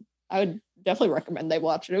it. I would definitely recommend they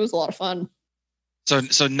watch it. It was a lot of fun.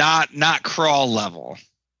 So not Crawl level.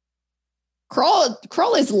 Crawl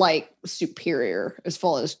is superior as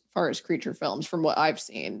far as creature films from what I've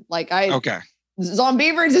seen.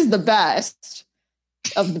 Zombievers is the best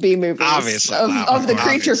of the B movies. Obviously. Of the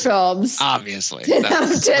creature films. Obviously. 10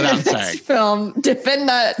 out of 10 of this film. Defend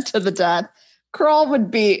that to the death. Crawl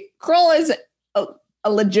is a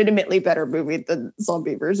legitimately better movie than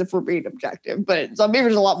Zombievers, if we're being objective. But Zombievers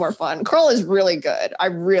is a lot more fun. Crawl is really good. I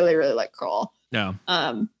really, really like Crawl. No.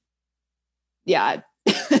 Yeah.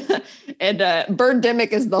 And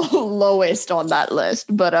Birdemic is the lowest on that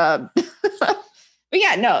list. But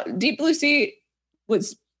yeah, no, Deep Blue Sea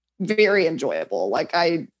was very enjoyable.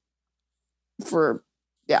 I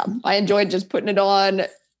enjoyed just putting it on,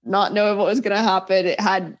 not knowing what was going to happen. It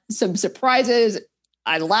had some surprises.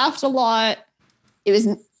 I laughed a lot.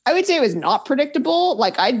 I would say it was not predictable.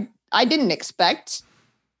 I didn't expect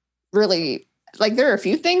really, there are a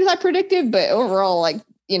few things I predicted, but overall,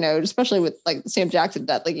 especially with Sam Jackson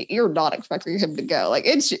death, you're not expecting him to go.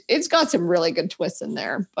 It's got some really good twists in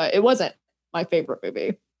there, but it wasn't my favorite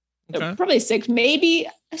movie. Okay. Probably 6, maybe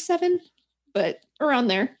a 7, but around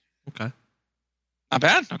there. Okay. Not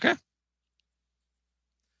bad. Okay.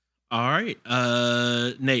 All right.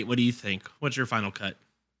 Nate, what do you think? What's your final cut?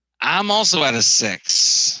 I'm also at a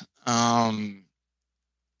 6.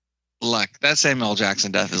 Look, that Samuel L.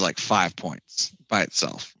 Jackson death is 5 points by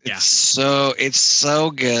itself. It's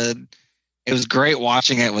so good. It was great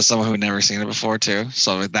watching it with someone who had never seen it before too.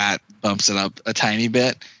 So that bumps it up a tiny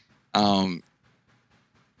bit.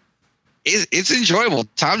 It's enjoyable.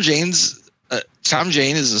 Tom Jane is a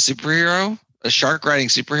superhero, a shark riding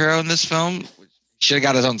superhero in this film. Should have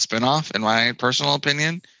got his own spinoff, in my personal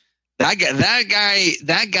opinion. That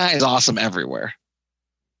guy is awesome everywhere.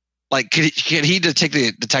 Could he take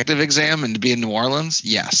the detective exam and be in New Orleans?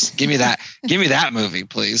 Yes. Give me that. Give me that movie,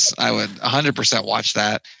 please. I would 100% watch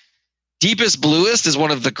that. Deepest Bluest is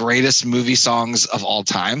one of the greatest movie songs of all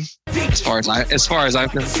time, as far as I'm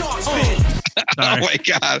concerned. Oh my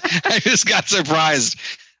God. I just got surprised.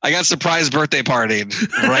 I got surprised birthday partied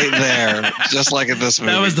right there, just like in this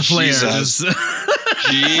movie. That was the flare.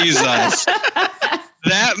 Jesus.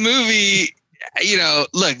 That movie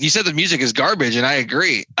look, you said the music is garbage, and I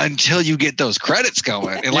agree until you get those credits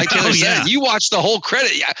going. And like Taylor said, you watch the whole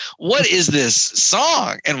credit. Yeah, what is this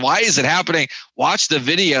song and why is it happening? Watch the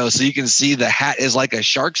video so you can see the hat is like a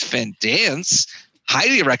shark's fin dance.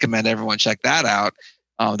 Highly recommend everyone check that out.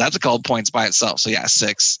 That's called points by itself. So yeah,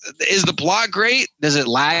 6. Is the plot great? Does it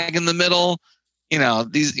lag in the middle?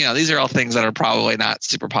 These are all things that are probably not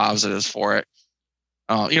super positives for it.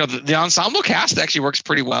 The ensemble cast actually works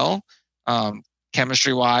pretty well.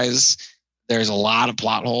 Chemistry wise, there's a lot of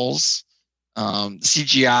plot holes.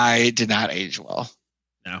 CGI did not age well.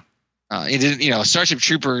 No, it didn't. Starship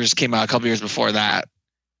Troopers came out a couple years before that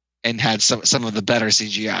and had some of the better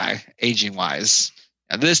CGI aging wise.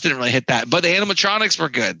 This didn't really hit that, but the animatronics were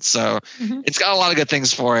good. So it's got a lot of good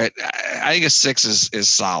things for it. I think a 6 is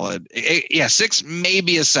solid. 6,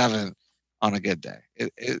 maybe a 7 on a good day.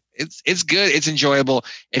 It's good. It's enjoyable.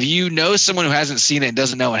 If you know someone who hasn't seen it and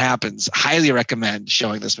doesn't know what happens, highly recommend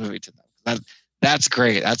showing this movie to them. That's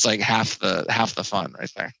great. That's like half the fun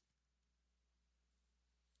right there.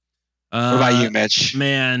 What about you, Mitch?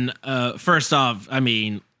 Man, first off, I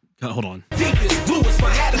mean, hold on.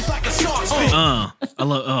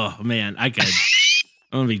 Man, I'm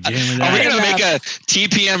gonna be jamming that. Are we gonna make a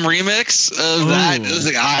TPM remix of that?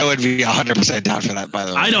 I would be 100% down for that, by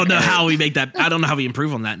the way. I don't know how we make that. I don't know how we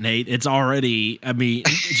improve on that, Nate. It's already,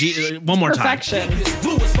 one more Perfection. time.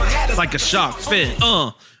 It's like a shock fin.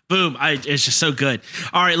 Boom. It's just so good.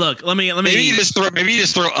 All right, look, let me maybe you just throw in. Maybe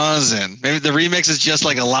the remix is just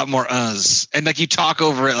like a lot more and like you talk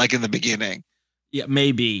over it like in the beginning. Yeah,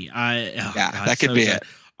 maybe. That could be it.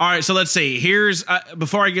 All right, so let's see. Here's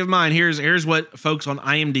before I give mine. Here's what folks on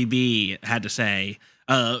IMDb had to say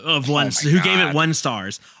who gave it 1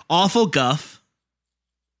 stars. Awful guff.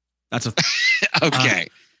 That's a okay.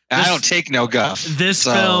 I don't take no guff. This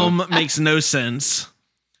film makes no sense.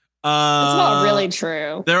 It's not really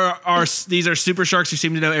true. These are super sharks who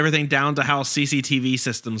seem to know everything down to how CCTV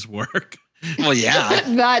systems work. Well, yeah,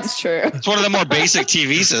 that's true. It's one of the more basic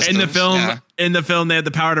TV systems. In the film, they had the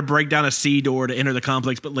power to break down a sea door to enter the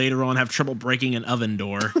complex, but later on have trouble breaking an oven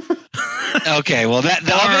door. Okay, well, the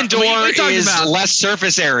oven door is less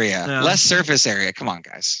surface area. Yeah. Less surface area. Come on,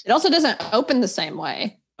 guys. It also doesn't open the same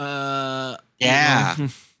way. Yeah.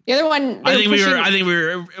 The other one, I think we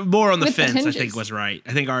were more on the fence. I think was right.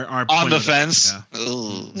 I think our on the fence.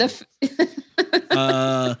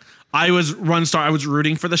 I was I was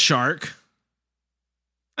rooting for the shark.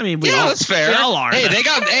 I mean, that's fair. We all are. Hey, they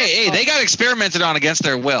got experimented on against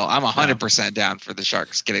their will. I'm 100% down for the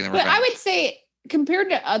sharks getting the revenge. But I would say, compared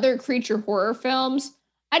to other creature horror films,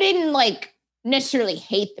 I didn't necessarily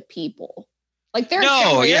hate the people. Like you're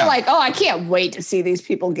like, oh, I can't wait to see these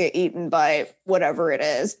people get eaten by whatever it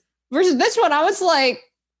is. Versus this one, I was like,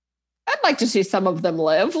 I'd like to see some of them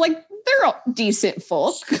live. Like they're all decent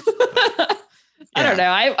folk. I don't know.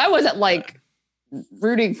 I wasn't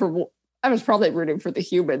rooting for. I was probably rooting for the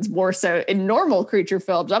humans more so in normal creature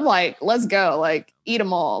films. I'm like, let's go, eat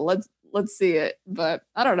them all. Let's see it. But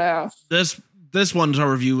I don't know. This one's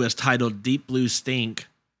our review is titled "Deep Blue Stink."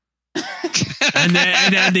 and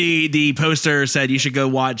then the poster said you should go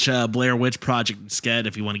watch Blair Witch Project instead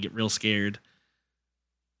if you want to get real scared.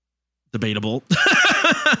 Debatable.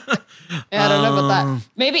 Yeah, I don't know about that.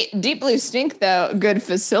 Maybe Deep Blue Stink though, good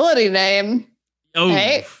facility name. Oh,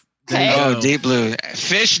 hey. Deep Blue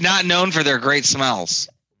fish not known for their great smells.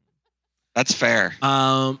 That's fair.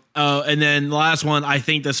 And then the last one, I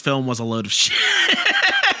think this film was a load of shit.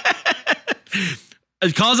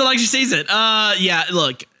 It calls it like she sees it. Yeah,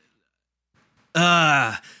 look.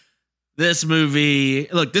 This movie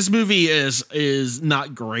is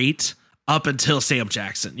not great up until Sam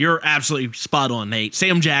Jackson. You're absolutely spot on, Nate.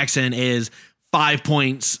 Sam Jackson is 5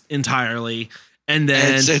 points entirely. And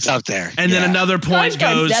then it's up there. And then another point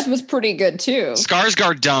goes. Death was pretty good too.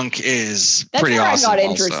 Skarsgård dunk is pretty awesome. That's where I got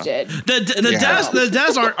interested. The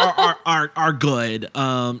deaths are good.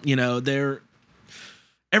 They're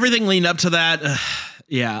everything leading up to that.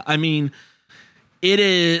 Yeah, I mean, it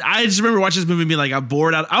is. I just remember watching this movie and being like, I'm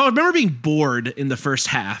bored out. I remember being bored in the first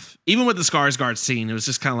half, even with the Skarsgård scene. It was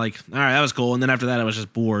just kind of like, all right, that was cool. And then after that, I was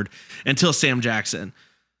just bored until Sam Jackson.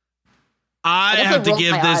 I have to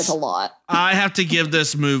give this a lot. I have to give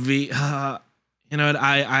this movie. You know what?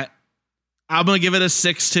 I'm gonna give it a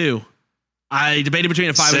 6 too. I debated between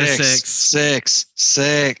a 5 and a 6.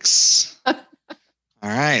 6. All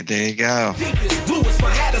right, there you go.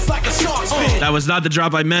 That was not the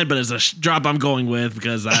drop I meant, but it's a drop I'm going with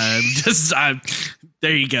because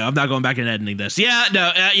there you go. I'm not going back and editing this. Yeah,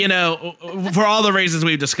 no, for all the reasons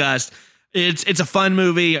we've discussed. It's a fun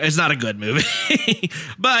movie. It's not a good movie,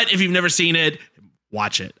 but if you've never seen it,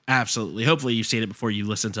 watch it. Absolutely. Hopefully you've seen it before you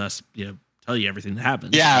listen to us, tell you everything that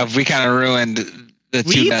happens. Yeah, we kind of ruined the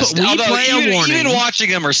two best. Although even watching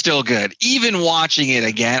them are still good. Even watching it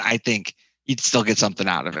again, I think you'd still get something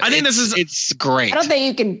out of it. I think it's great. I don't think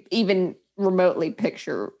you can even remotely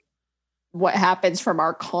picture what happens from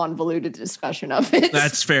our convoluted discussion of it.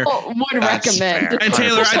 That's fair. Would recommend. Fair. And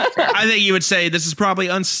Taylor, I think you would say this is probably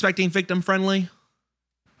unsuspecting victim friendly.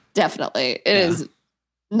 Definitely. It is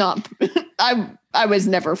not. I was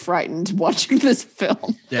never frightened watching this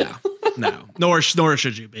film. Yeah. No. Nor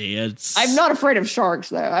should you be. I'm not afraid of sharks,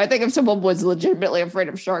 though. I think if someone was legitimately afraid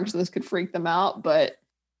of sharks, this could freak them out. But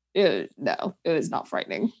it was not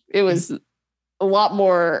frightening. It was a lot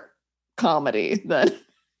more comedy than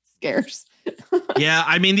scares. Yeah,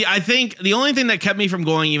 I mean, I think the only thing that kept me from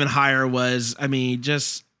going even higher was,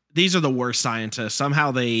 just these are the worst scientists.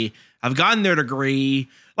 Somehow they have gotten their degree.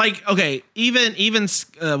 Like, okay, even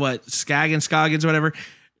Scoggins, whatever.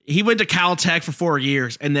 He went to Caltech for 4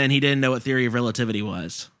 years, and then he didn't know what theory of relativity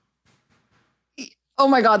was. Oh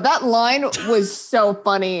my God, that line was so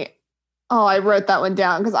funny. Oh, I wrote that one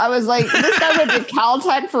down because I was like, this guy went to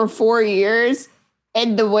Caltech for 4 years,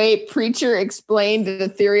 and the way Preacher explained the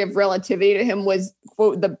theory of relativity to him was,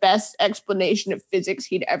 quote, the best explanation of physics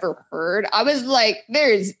he'd ever heard. I was like,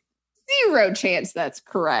 there's 0 chance that's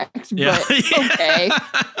correct, but okay.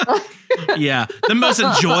 Yeah, the most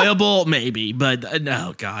enjoyable, maybe, but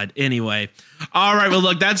no, God. Anyway, all right. Well,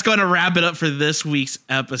 look, that's going to wrap it up for this week's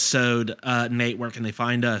episode. Nate, where can they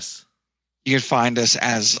find us? You can find us,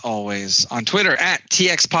 as always, on Twitter at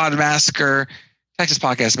TXPodMassacre, Texas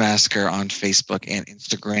Podcast Massacre on Facebook and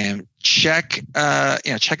Instagram. Check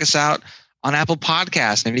us out on Apple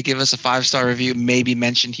Podcasts. Maybe give us a 5-star review. Maybe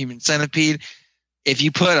mention Human Centipede. If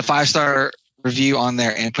you put a 5-star review on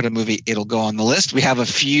there and put a movie, it'll go on the list. We have a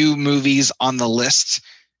few movies on the list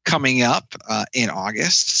coming up in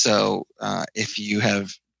August. So if you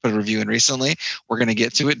have put a review in recently, we're going to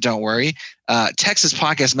get to it. Don't worry. Texas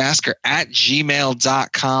Podcast Massacre at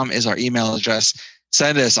gmail.com is our email address.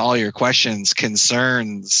 Send us all your questions,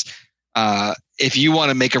 concerns. If you want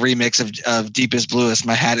to make a remix of Deepest Bluest,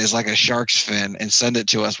 My Hat is Like a Shark's Fin, and send it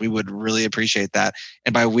to us, we would really appreciate that.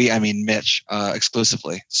 And by we, I mean Mitch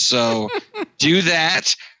exclusively. So do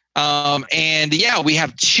that. And yeah, we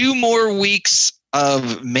have 2 more weeks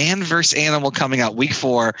of Man vs. Animal coming out. Week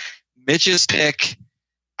 4, Mitch's pick.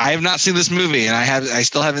 I have not seen this movie, and I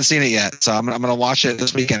still haven't seen it yet. So I'm going to watch it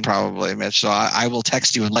this weekend probably, Mitch. So I will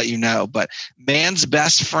text you and let you know. But Man's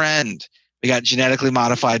Best Friend. We got genetically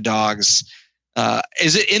modified dogs.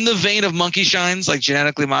 Is it in the vein of Monkey Shines, like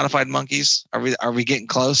genetically modified monkeys? Are we getting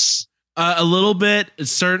close? A little bit. It's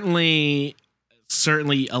certainly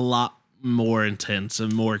a lot more intense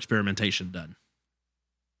and more experimentation done.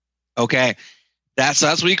 Okay,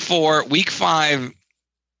 that's week 4. Week 5,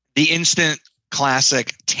 the instant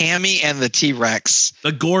classic, Tammy and the T-Rex.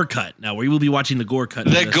 The gore cut. Now we will be watching the gore cut.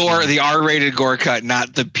 The R-rated gore cut,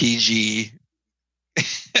 not the PG.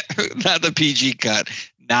 Not the PG cut.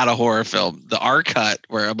 Not a horror film. The R cut,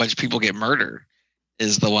 where a bunch of people get murdered,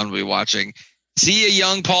 is the one we're watching. See a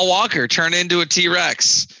young Paul Walker turn into a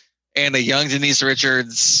T-Rex, and a young Denise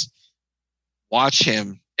Richards watch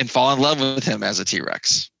him and fall in love with him as a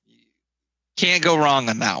T-Rex. Can't go wrong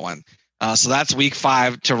on that one. So that's week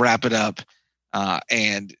 5 to wrap it up.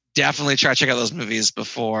 And definitely try to check out those movies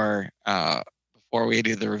before we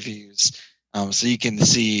do the reviews. So you can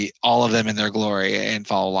see all of them in their glory and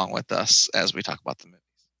follow along with us as we talk about the movies.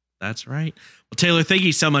 That's right. Well, Taylor, thank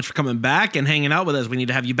you so much for coming back and hanging out with us. We need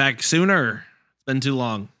to have you back sooner. It's been too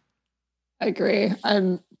long. I agree.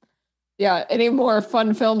 Any more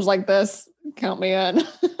fun films like this, count me in.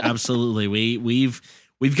 Absolutely. We've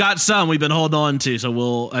got some we've been holding on to, so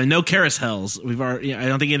we'll no carousels. I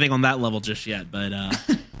don't think anything on that level just yet, but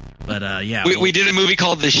yeah. We did a movie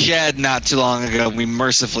called The Shed not too long ago. We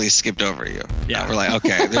mercifully skipped over you. Yeah. We're like,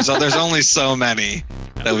 okay, there's only so many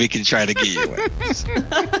that we can try to get you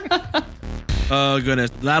with. Oh,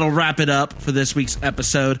 goodness. That'll wrap it up for this week's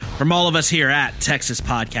episode. From all of us here at Texas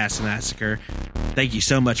Podcast Massacre, thank you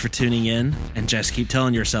so much for tuning in, and just keep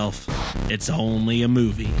telling yourself it's only a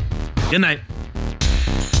movie. Good night.